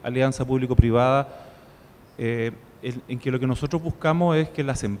alianza público-privada en que lo que nosotros buscamos es que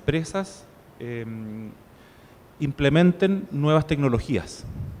las empresas implementen nuevas tecnologías,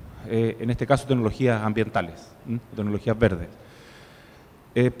 en este caso tecnologías ambientales, tecnologías verdes.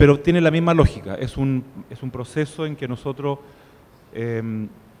 Pero tiene la misma lógica, es un proceso en que nosotros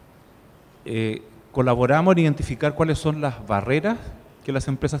colaboramos en identificar cuáles son las barreras que las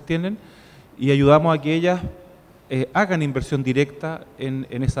empresas tienen y ayudamos a que ellas hagan inversión directa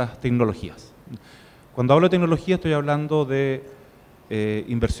en esas tecnologías. Cuando hablo de tecnología estoy hablando de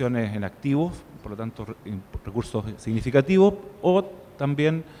inversiones en activos, por lo tanto recursos significativos, o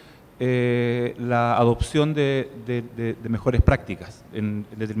también la adopción de mejores prácticas en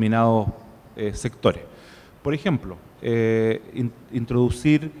determinados sectores. Por ejemplo,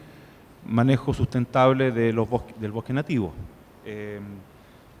 introducir manejo sustentable del bosque nativo,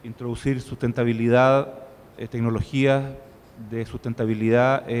 introducir sustentabilidad, tecnologías de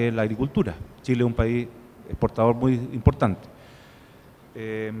sustentabilidad en la agricultura. Chile es un país exportador muy importante.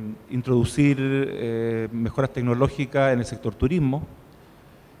 Introducir mejoras tecnológicas en el sector turismo,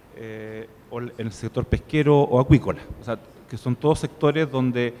 o en el sector pesquero o acuícola, o sea, que son todos sectores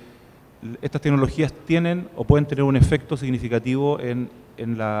donde estas tecnologías tienen o pueden tener un efecto significativo en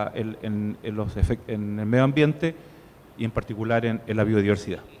el medio ambiente y en particular en la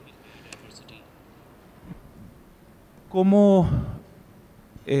biodiversidad.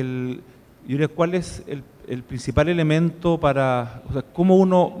 ¿Cuál es el principal elemento para, o sea, cómo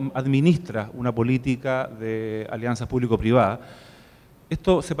uno administra una política de alianzas público-privadas?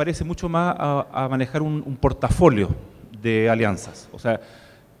 Esto se parece mucho más a manejar un portafolio de alianzas. O sea,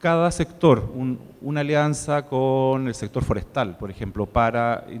 cada sector, una alianza con el sector forestal, por ejemplo,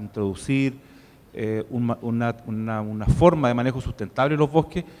 para introducir una forma de manejo sustentable de los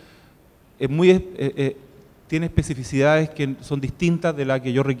bosques, tiene especificidades que son distintas de las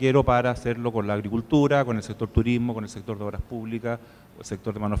que yo requiero para hacerlo con la agricultura, con el sector turismo, con el sector de obras públicas, o el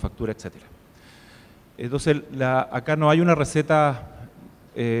sector de manufactura, etc. Entonces, acá no hay una receta,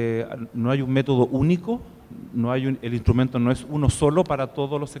 no hay un método único, el instrumento no es uno solo para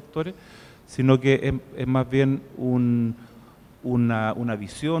todos los sectores, sino que es más bien una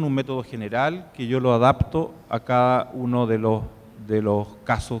visión, un método general que yo lo adapto a cada uno de los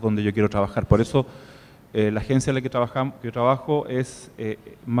casos donde yo quiero trabajar. Por eso la agencia en la que yo trabajo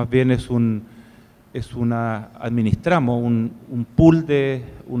más bien administramos un pool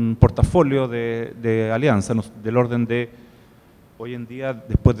un portafolio de alianzas del orden de, hoy en día,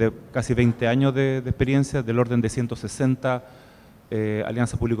 después de casi 20 años de experiencia, del orden de 160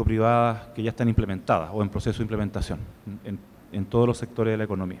 alianzas público-privadas que ya están implementadas o en proceso de implementación en todos los sectores de la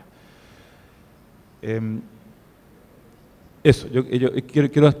economía. Eso, yo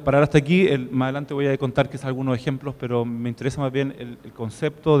quiero parar hasta aquí, más adelante voy a contar quizás algunos ejemplos, pero me interesa más bien el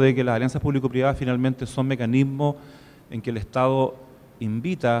concepto de que las alianzas público-privadas finalmente son mecanismos en que el Estado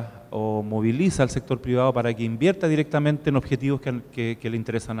invita o moviliza al sector privado para que invierta directamente en objetivos que le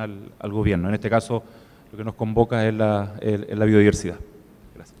interesan al gobierno. En este caso, lo que nos convoca es la biodiversidad.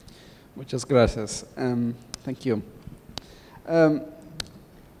 Gracias. Muchas gracias. Thank you.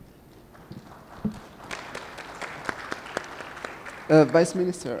 Vice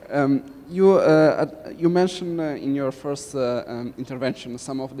Minister, you mentioned in your first intervention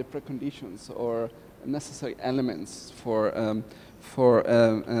some of the preconditions or necessary elements for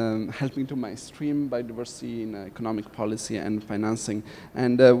helping to mainstream biodiversity in economic policy and financing.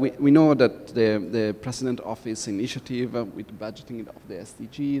 And we know that the President Office initiative with budgeting of the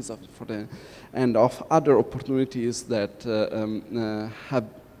SDGs and of other opportunities that have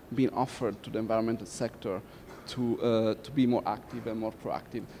been offered to the environmental sector to be more active and more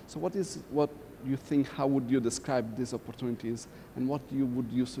proactive. So what you think, how would you describe these opportunities, and what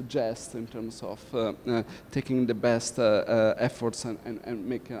would you suggest in terms of taking the best efforts and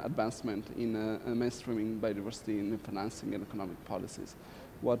making an advancement in mainstreaming biodiversity in financing and economic policies?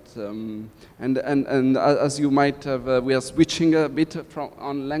 And as you might have, we are switching a bit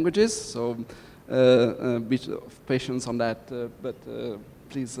on languages, so a bit of patience on that, but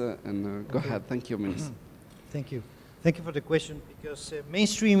please go ahead. Thank you, Minister. Thank you. Thank you for the question, because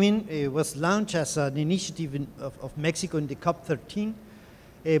mainstreaming was launched as an initiative of Mexico in the COP13.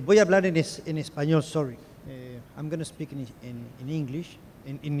 Voy a hablar en español, sorry. I'm going to speak in English,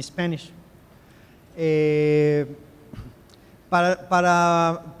 in Spanish.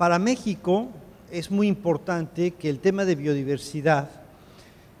 Para México es muy importante que el tema de biodiversidad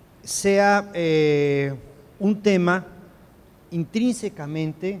sea un tema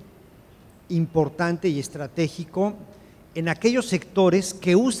intrínsecamente importante y estratégico en aquellos sectores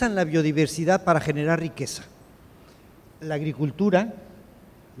que usan la biodiversidad para generar riqueza. La agricultura,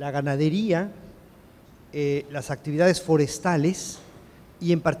 la ganadería, las actividades forestales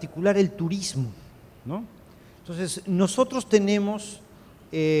y en particular el turismo, ¿no? Entonces, nosotros tenemos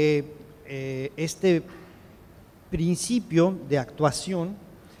este principio de actuación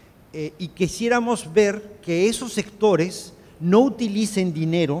y quisiéramos ver que esos sectores no utilicen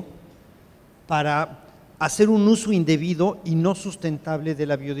dinero para hacer un uso indebido y no sustentable de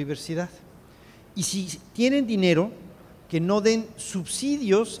la biodiversidad. Y si tienen dinero, que no den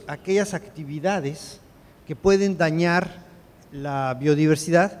subsidios a aquellas actividades que pueden dañar la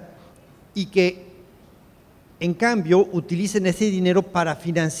biodiversidad y que, en cambio, utilicen ese dinero para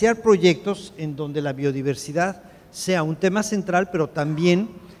financiar proyectos en donde la biodiversidad sea un tema central, pero también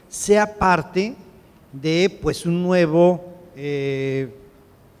sea parte de un nuevo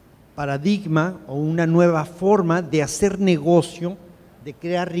paradigma o una nueva forma de hacer negocio, de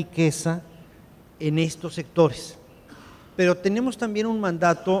crear riqueza en estos sectores. Pero tenemos también un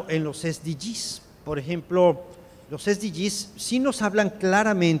mandato en los SDGs. Por ejemplo, los SDGs sí nos hablan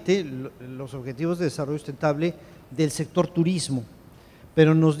claramente, los Objetivos de Desarrollo Sustentable, del sector turismo,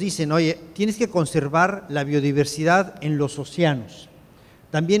 pero nos dicen, oye, tienes que conservar la biodiversidad en los océanos.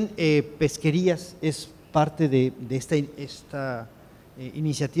 También pesquerías es parte de esta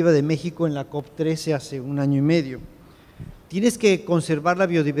iniciativa de México en la COP13 hace un año y medio. Tienes que conservar la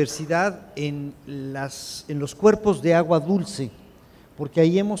biodiversidad en los cuerpos de agua dulce, porque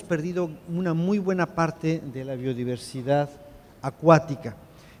ahí hemos perdido una muy buena parte de la biodiversidad acuática.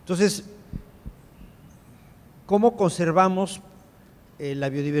 Entonces, ¿cómo conservamos la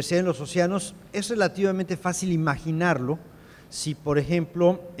biodiversidad en los océanos? Es relativamente fácil imaginarlo si, por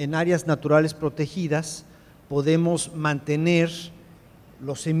ejemplo, en áreas naturales protegidas podemos mantener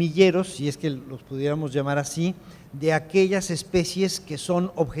los semilleros, si es que los pudiéramos llamar así, de aquellas especies que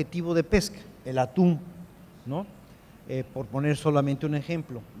son objetivo de pesca, el atún, ¿no? Por poner solamente un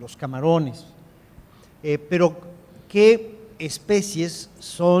ejemplo, los camarones. Pero, ¿qué especies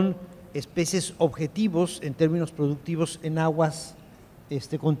son especies objetivos en términos productivos en aguas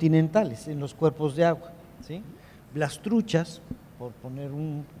continentales, en los cuerpos de agua, ¿sí? Las truchas, por poner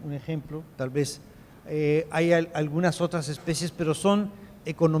un ejemplo, tal vez hay algunas otras especies, pero son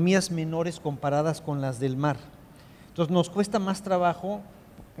economías menores comparadas con las del mar. Entonces nos cuesta más trabajo,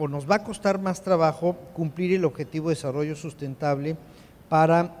 o nos va a costar más trabajo cumplir el objetivo de desarrollo sustentable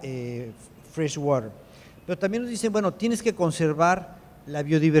para freshwater. Pero también nos dicen, bueno, tienes que conservar la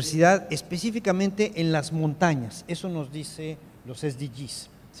biodiversidad específicamente en las montañas, eso nos dice los SDGs,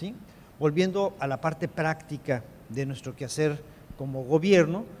 ¿sí? Volviendo a la parte práctica de nuestro quehacer como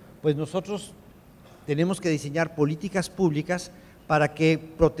gobierno, pues nosotros tenemos que diseñar políticas públicas para que,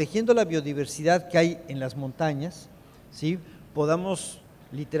 protegiendo la biodiversidad que hay en las montañas, ¿sí?, podamos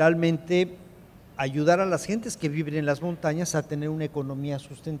literalmente ayudar a las gentes que viven en las montañas a tener una economía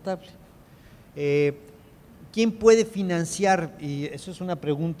sustentable. ¿Quién puede financiar? Y eso es una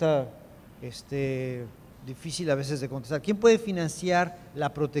pregunta difícil a veces de contestar. ¿Quién puede financiar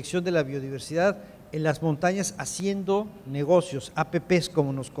la protección de la biodiversidad en las montañas haciendo negocios, APPs,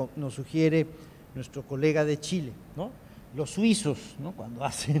 como nos sugiere nuestro colega de Chile, ¿no? Los suizos, ¿no?, cuando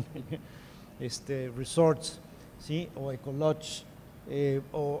hacen resorts, ¿sí?, o ecolodge,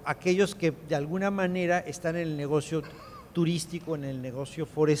 o aquellos que de alguna manera están en el negocio turístico, en el negocio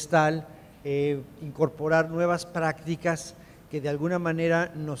forestal, incorporar nuevas prácticas que de alguna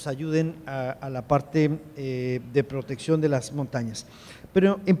manera nos ayuden a la parte de protección de las montañas.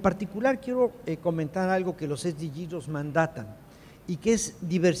 Pero en particular quiero comentar algo que los SDGs nos mandatan, y que es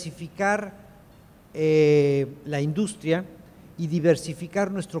diversificar la industria y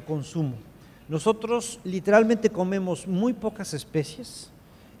diversificar nuestro consumo. Nosotros literalmente comemos muy pocas especies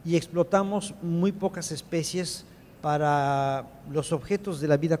y explotamos muy pocas especies para los objetos de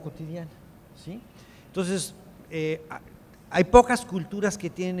la vida cotidiana, ¿sí? Entonces, hay pocas culturas que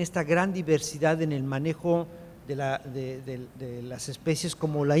tienen esta gran diversidad en el manejo de las especies,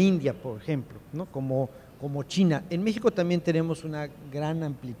 como la India, por ejemplo, ¿no?, como China. En México también tenemos una gran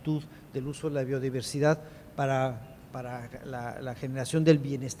amplitud del uso de la biodiversidad para la generación del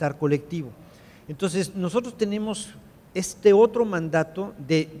bienestar colectivo. Entonces, nosotros tenemos este otro mandato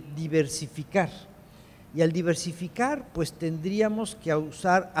de diversificar, y al diversificar, pues tendríamos que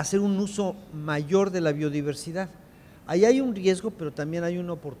hacer un uso mayor de la biodiversidad. Ahí hay un riesgo, pero también hay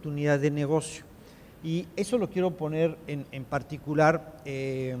una oportunidad de negocio, y eso lo quiero poner en particular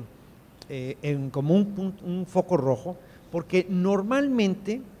como un foco rojo, porque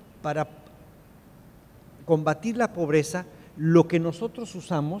normalmente para combatir la pobreza, lo que nosotros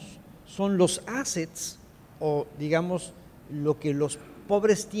usamos son los assets, o digamos, lo que los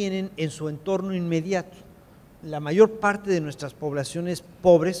pobres tienen en su entorno inmediato. La mayor parte de nuestras poblaciones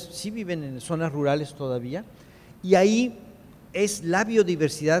pobres sí viven en zonas rurales todavía, y ahí es la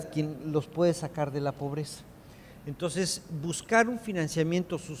biodiversidad quien los puede sacar de la pobreza. Entonces, buscar un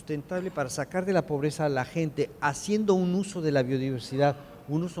financiamiento sustentable para sacar de la pobreza a la gente, haciendo un uso de la biodiversidad,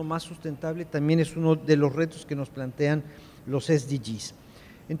 un uso más sustentable, también es uno de los retos que nos plantean los SDGs.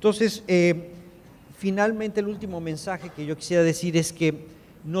 Entonces, finalmente, el último mensaje que yo quisiera decir es que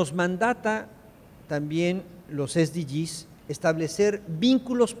nos mandata también los SDGs establecer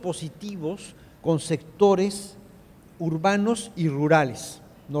vínculos positivos con sectores urbanos y rurales.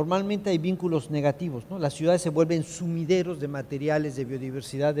 Normalmente hay vínculos negativos, ¿no? Las ciudades se vuelven sumideros de materiales, de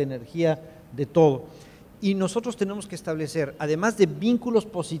biodiversidad, de energía, de todo. Y nosotros tenemos que establecer, además de vínculos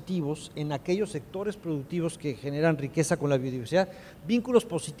positivos en aquellos sectores productivos que generan riqueza con la biodiversidad, vínculos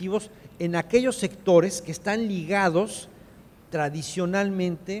positivos en aquellos sectores que están ligados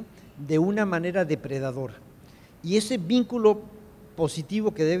tradicionalmente de una manera depredadora. Y ese vínculo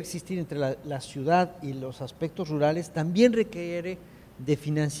positivo que debe existir entre la ciudad y los aspectos rurales también requiere de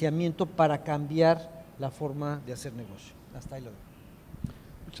financiamiento para cambiar la forma de hacer negocio. Hasta ahí lo dejo.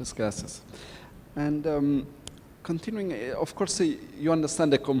 Muchas gracias. And continuing, of course, you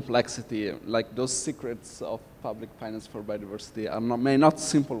understand the complexity, like those secrets of public finance for biodiversity are may not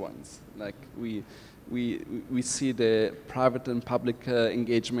simple ones. Like we see the private and public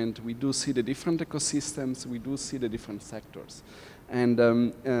engagement, we do see the different ecosystems, we do see the different sectors. And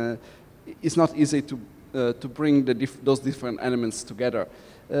it's not easy to bring those different elements together.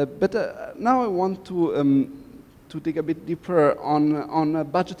 But now I want to dig a bit deeper on a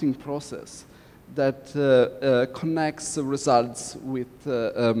budgeting process, that connects the results with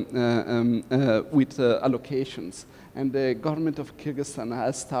allocations. And the government of Kyrgyzstan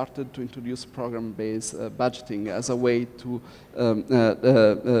has started to introduce program-based budgeting as a way to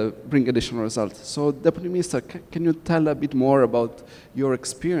bring additional results. So, Deputy Minister, can you tell a bit more about your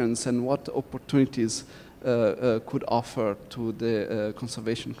experience and what opportunities could offer to the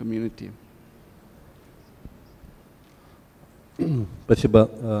conservation community? Спасибо,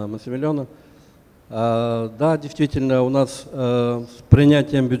 Масsimiliano. Да, действительно, у нас с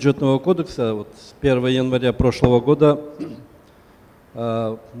принятием бюджетного кодекса вот, с 1 января прошлого года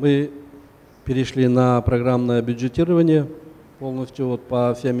мы перешли на программное бюджетирование полностью вот,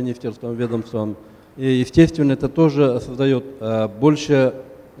 по всем министерствам, ведомствам. И, естественно, это тоже создает больше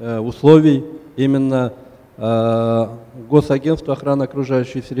условий именно Госагентству охраны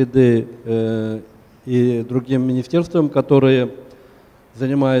окружающей среды и другим министерствам, которые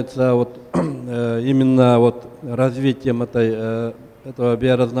занимаются вот, именно вот развитием этого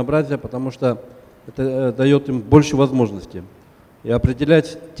биоразнообразия, потому что это дает им больше возможностей. И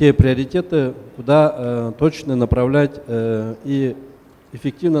определять те приоритеты, куда точно направлять и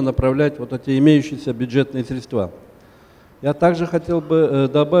эффективно направлять вот эти имеющиеся бюджетные средства. Я также хотел бы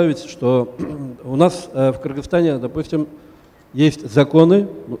добавить, что у нас в Кыргызстане, допустим, есть законы,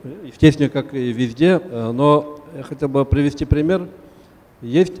 естественно, как и везде, но я хотел бы привести пример.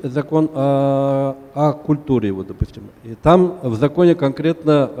 Есть закон о культуре, вот, допустим, и там в законе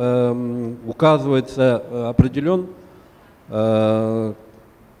конкретно указывается определен,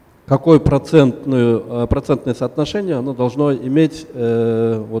 какое процентное соотношение оно должно иметь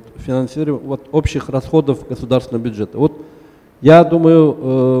вот, финансирование вот, общих расходов государственного бюджета. Вот я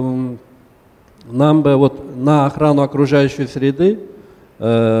думаю, нам бы вот на охрану окружающей среды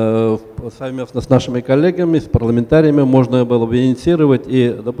совместно с нашими коллегами, с парламентариями можно было бы инициировать и,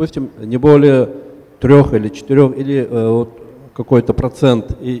 допустим, не более 3 или 4 или вот, какой-то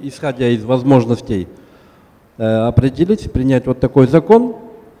процент, и, исходя из возможностей, определить, принять вот такой закон,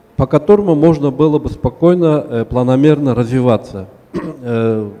 по которому можно было бы спокойно, планомерно развиваться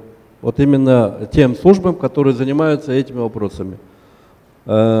вот именно тем службам, которые занимаются этими вопросами.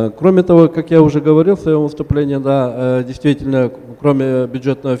 Кроме того, как я уже говорил в своем выступлении, да, действительно, кроме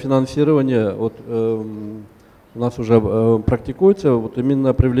бюджетного финансирования, вот, у нас уже практикуется вот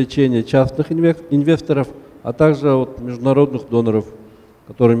именно привлечение частных инвесторов, а также вот, международных доноров,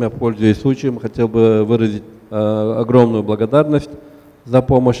 которыми я, пользуясь случаем, хотел бы выразить огромную благодарность за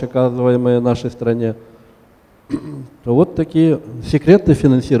помощь, оказываемую нашей стране. То вот такие секреты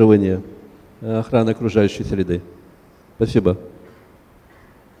финансирования охраны окружающей среды. Спасибо.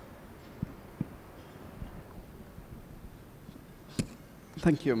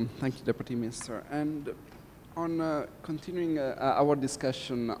 Thank you, Deputy Minister. And on continuing our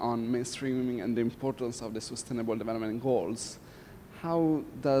discussion on mainstreaming and the importance of the Sustainable Development Goals, how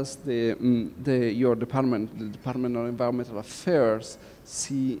does your department, the Department of Environmental Affairs,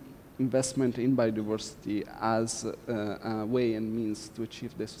 see investment in biodiversity as a way and means to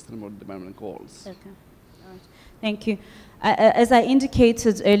achieve the Sustainable Development Goals? Okay. All right. Thank you. As I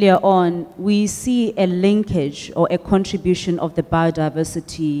indicated earlier on, we see a linkage or a contribution of the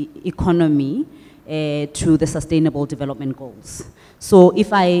biodiversity economy to the Sustainable Development Goals. So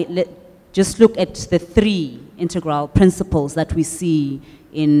if I just look at the 3 integral principles that we see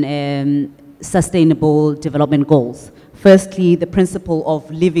in Sustainable Development Goals. Firstly, the principle of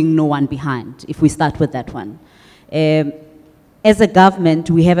leaving no one behind, if we start with that one. As a government,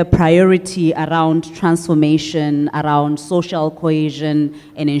 we have a priority around transformation, around social cohesion,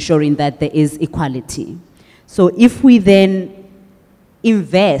 and ensuring that there is equality. So if we then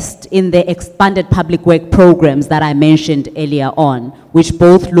invest in the expanded public work programs that I mentioned earlier on, which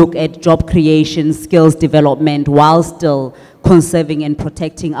both look at job creation, skills development, while still conserving and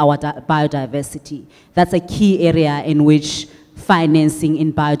protecting our biodiversity, that's a key area in which financing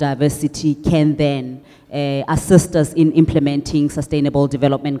in biodiversity can then assist us in implementing Sustainable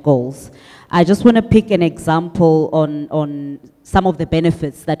Development Goals. I just want to pick an example on some of the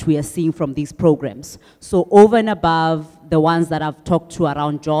benefits that we are seeing from these programs. So over and above the ones that I've talked to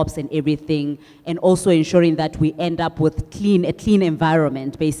around jobs and everything, and also ensuring that we end up with a clean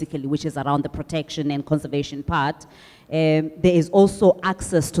environment, basically, which is around the protection and conservation part, there is also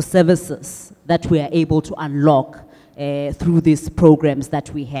access to services that we are able to unlock through these programs that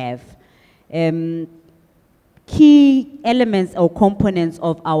we have. Key elements or components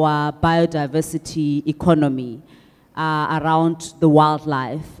of our biodiversity economy are around the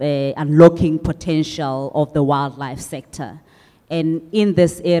wildlife, unlocking potential of the wildlife sector. And in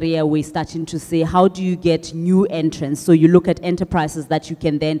this area, we're starting to say, how do you get new entrants? So you look at enterprises that you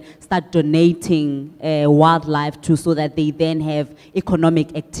can then start donating wildlife to so that they then have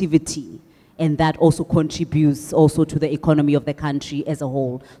economic activity. And that also contributes also to the economy of the country as a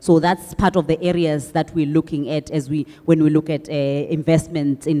whole. So that's part of the areas that we're looking at when we look at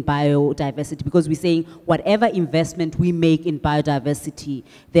investment in biodiversity, because we're saying whatever investment we make in biodiversity,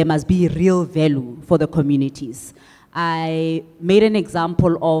 there must be real value for the communities. I made an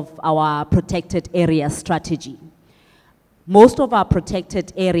example of our protected area strategy. Most of our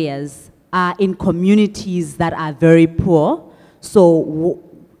protected areas are in communities that are very poor. So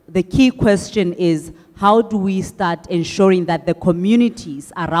the key question is, how do we start ensuring that the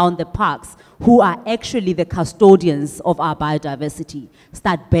communities around the parks, who are actually the custodians of our biodiversity,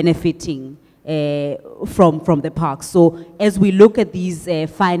 start benefiting from the parks? So as we look at these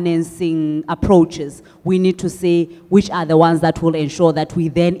financing approaches, we need to say which are the ones that will ensure that we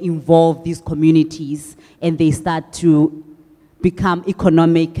then involve these communities and they start to become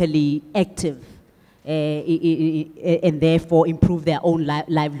economically active. And therefore improve their own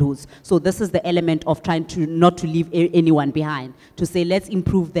livelihoods. So this is the element of trying to not to leave anyone behind, to say let's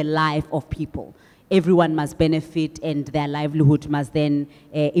improve the life of people. Everyone must benefit and their livelihood must then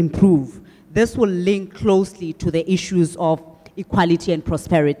improve. This will link closely to the issues of equality and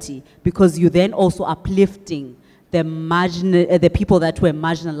prosperity, because you then also uplifting the people that were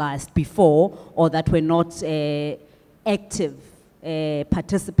marginalized before or that were not active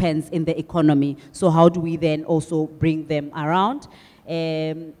participants in the economy. So how do we then also bring them around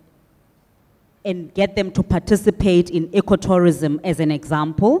and get them to participate in ecotourism as an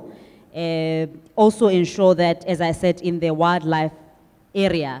example? Also ensure that, as I said, in the wildlife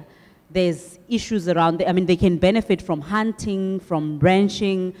area, there's issues around, they can benefit from hunting, from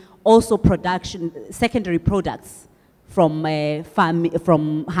ranching, also production, secondary products from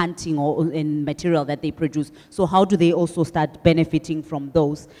from hunting or in material that they produce. So how do they also start benefiting from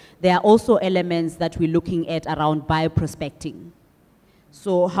those? There are also elements that we're looking at around bioprospecting.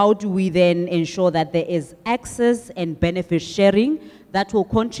 So how do we then ensure that there is access and benefit sharing that will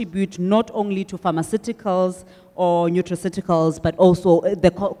contribute not only to pharmaceuticals or nutraceuticals, but also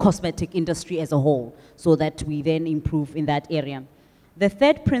the cosmetic industry as a whole, so that we then improve in that area. The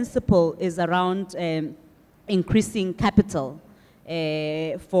third principle is around increasing capital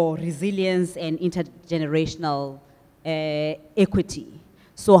for resilience and intergenerational equity.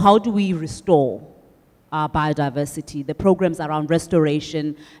 So how do we restore our biodiversity? The programs around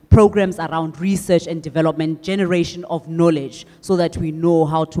restoration, programs around research and development, generation of knowledge, so that we know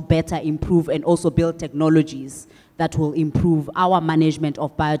how to better improve and also build technologies that will improve our management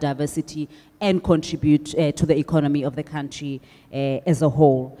of biodiversity and contribute to the economy of the country as a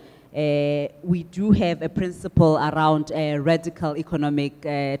whole. We do have a principle around radical economic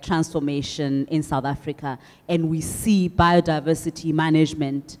transformation in South Africa, and we see biodiversity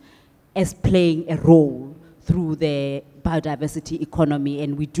management as playing a role through the biodiversity economy,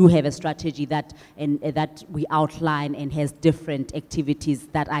 and we do have a strategy that we outline and has different activities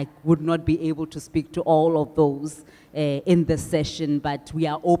that I would not be able to speak to all of those in this session, but we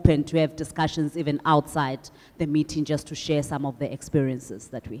are open to have discussions even outside the meeting just to share some of the experiences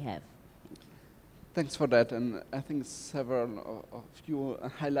that we have. Thanks for that, and I think several of you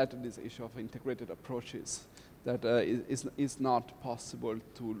highlighted this issue of integrated approaches, that is not possible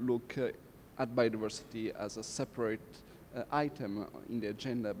to look at biodiversity as a separate item in the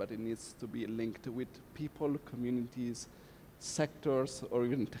agenda, but it needs to be linked with people, communities, sectors, or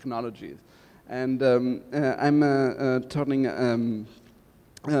even technologies. And I'm turning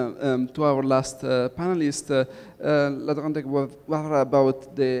to our last panelist, what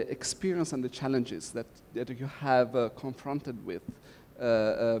about the experience and the challenges that you have confronted with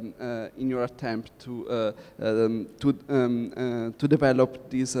in your attempt to develop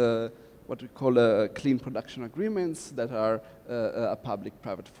these what we call clean production agreements that are a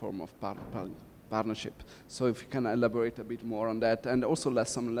public-private form of partnership. So if you can elaborate a bit more on that, and also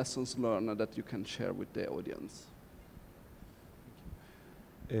some lessons learned that you can share with the audience.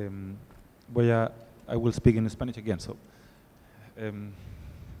 I will speak in Spanish again. So,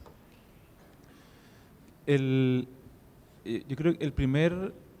 yo creo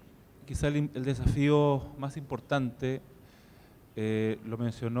que quizá el desafío más importante, lo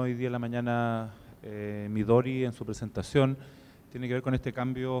mencionó hoy día en la mañana Midori en su presentación, tiene que ver con este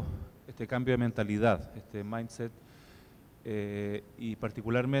cambio de mentalidad, este mindset, y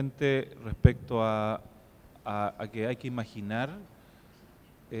particularmente respecto a que hay que imaginar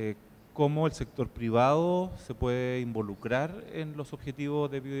cómo el sector privado se puede involucrar en los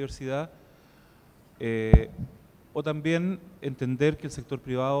objetivos de biodiversidad o también entender que el sector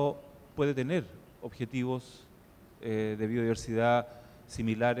privado puede tener objetivos de biodiversidad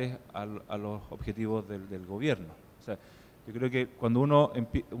similares a los objetivos del gobierno. O sea, yo creo que cuando uno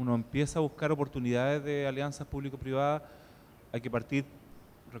empieza a buscar oportunidades de alianzas público-privadas, hay que partir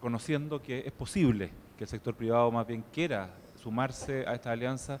reconociendo que es posible que el sector privado más bien quiera sumarse a esta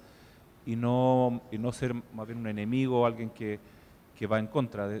alianza y no ser más bien un enemigo o alguien que va en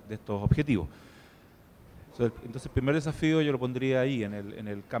contra de estos objetivos. Entonces, el primer desafío yo lo pondría ahí, en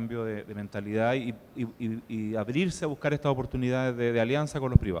el cambio de mentalidad y abrirse a buscar estas oportunidades de alianza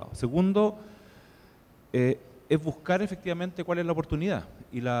con los privados. Segundo, es buscar efectivamente cuál es la oportunidad.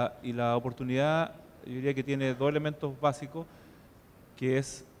 Y la oportunidad, yo diría que tiene dos elementos básicos, que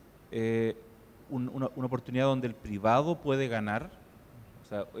es una oportunidad donde el privado puede ganar. O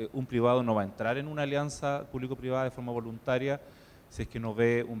sea, un privado no va a entrar en una alianza público-privada de forma voluntaria si es que no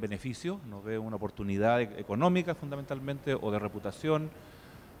ve un beneficio, no ve una oportunidad económica fundamentalmente o de reputación,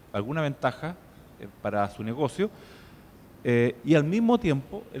 alguna ventaja para su negocio. Y al mismo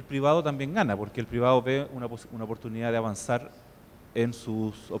tiempo el privado también gana, porque el privado ve una oportunidad de avanzar en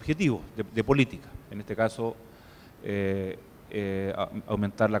sus objetivos de política. En este caso,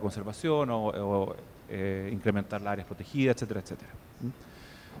 aumentar la conservación o incrementar las áreas protegidas, etcétera, etcétera.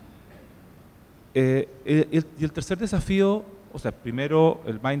 Y el tercer desafío, o sea, primero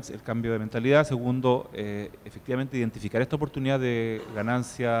el cambio de mentalidad, segundo, efectivamente identificar esta oportunidad de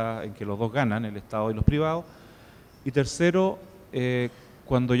ganancia en que los dos ganan, el Estado y los privados, y tercero,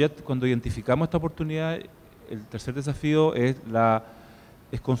 cuando identificamos esta oportunidad, el tercer desafío es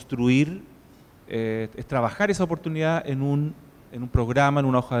construir, es trabajar esa oportunidad en un programa, en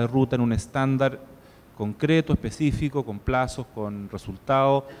una hoja de ruta, en un estándar concreto, específico, con plazos, con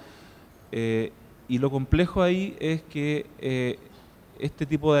resultados. Y lo complejo ahí es que este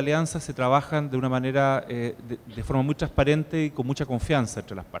tipo de alianzas se trabajan de una manera, de forma muy transparente y con mucha confianza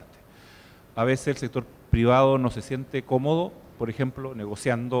entre las partes. A veces el sector privado no se siente cómodo, por ejemplo,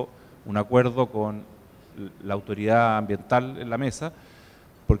 negociando un acuerdo con la autoridad ambiental en la mesa,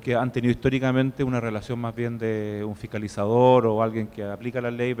 porque han tenido históricamente una relación más bien de un fiscalizador o alguien que aplica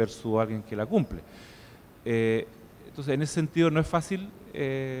la ley versus alguien que la cumple. Entonces, en ese sentido no es fácil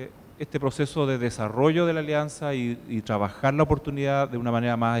este proceso de desarrollo de la alianza y trabajar la oportunidad de una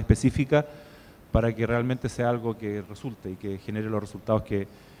manera más específica para que realmente sea algo que resulte y que genere los resultados que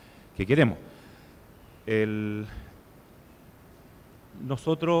queremos.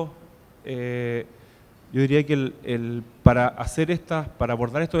 Nosotros, yo diría que para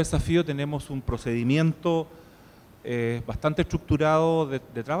abordar estos desafíos tenemos un procedimiento bastante estructurado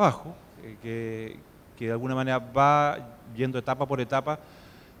de trabajo, que de alguna manera va yendo etapa por etapa,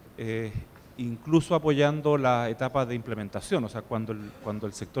 incluso apoyando las etapas de implementación. O sea, cuando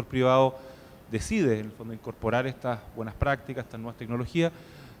el sector privado decide, en el fondo, incorporar estas buenas prácticas, estas nuevas tecnologías,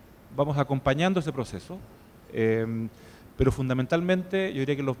 vamos acompañando ese proceso. Pero fundamentalmente yo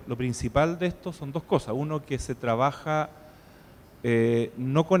diría que lo principal de esto son dos cosas. Uno, que se trabaja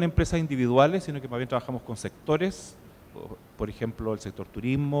no con empresas individuales, sino que más bien trabajamos con sectores, por ejemplo el sector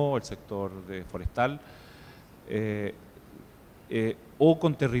turismo, el sector forestal, o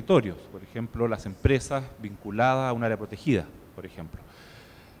con territorios, por ejemplo las empresas vinculadas a un área protegida, por ejemplo.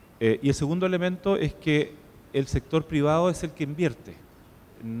 Y el segundo elemento es que el sector privado es el que invierte.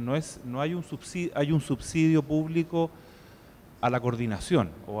 No hay un subsidio público a la coordinación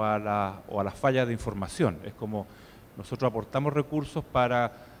o a las fallas de información. Es como nosotros aportamos recursos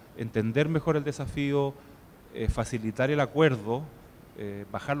para entender mejor el desafío, facilitar el acuerdo,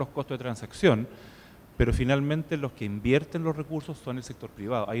 bajar los costos de transacción, pero finalmente los que invierten los recursos son el sector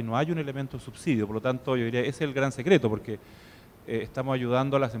privado. Ahí no hay un elemento de subsidio, por lo tanto yo diría ese es el gran secreto, porque estamos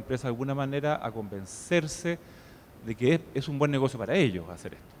ayudando a las empresas de alguna manera a convencerse de que es un buen negocio para ellos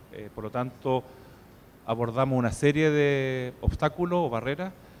hacer esto. Por lo tanto, abordamos una serie de obstáculos o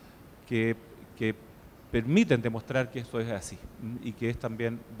barreras que permiten demostrar que esto es así y que es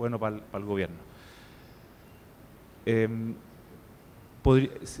también bueno para el gobierno.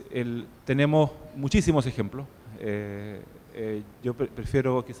 Tenemos muchísimos ejemplos. Yo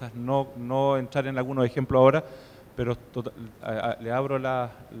prefiero quizás no entrar en algunos ejemplos ahora, pero le abro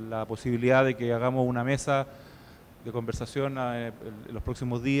la posibilidad de que hagamos una mesa de conversación en los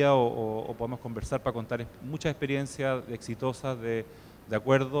próximos días o podemos conversar para contar muchas experiencias exitosas de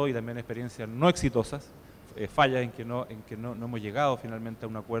acuerdo y también experiencias no exitosas, fallas en que no hemos llegado finalmente a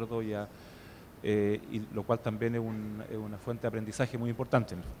un acuerdo y lo cual también es una fuente de aprendizaje muy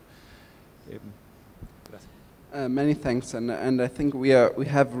importante. Gracias. Many thanks, and I think we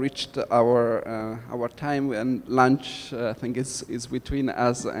have reached our time, and lunch I think is between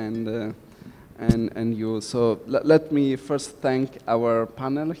us and and you. So let me first thank our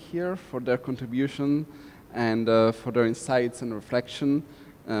panel here for their contribution and for their insights and reflection.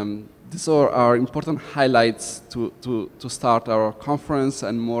 These are our important highlights to start our conference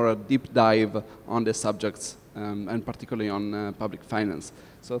and more deep dive on the subjects, and particularly on public finance.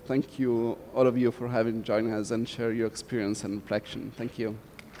 So thank you, all of you, for having joined us and share your experience and reflection. Thank you.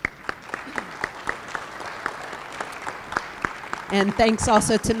 And thanks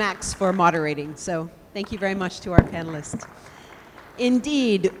also to Max for moderating. So thank you very much to our panelists.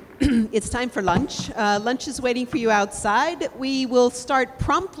 Indeed, it's time for lunch. Lunch is waiting for you outside. We will start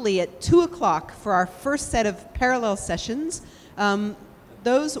promptly at 2 o'clock for our first set of parallel sessions.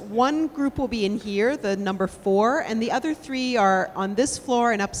 One group will be in here, the number 4, and the other 3 are on this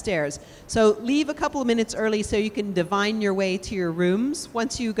floor and upstairs. So leave a couple of minutes early so you can divine your way to your rooms.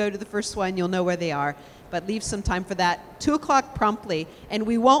 Once you go to the first one, you'll know where they are. But leave some time for that. 2 o'clock promptly. And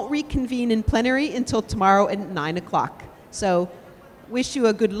we won't reconvene in plenary until tomorrow at 9 o'clock. So wish you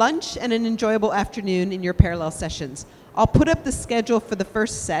a good lunch and an enjoyable afternoon in your parallel sessions. I'll put up the schedule for the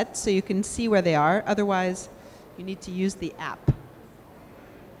first set so you can see where they are. Otherwise, you need to use the app.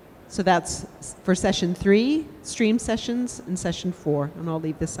 So that's for session 3, stream sessions, and session 4. And I'll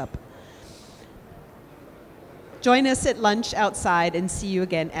leave this up. Join us at lunch outside and see you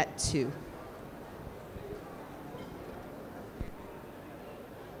again at 2.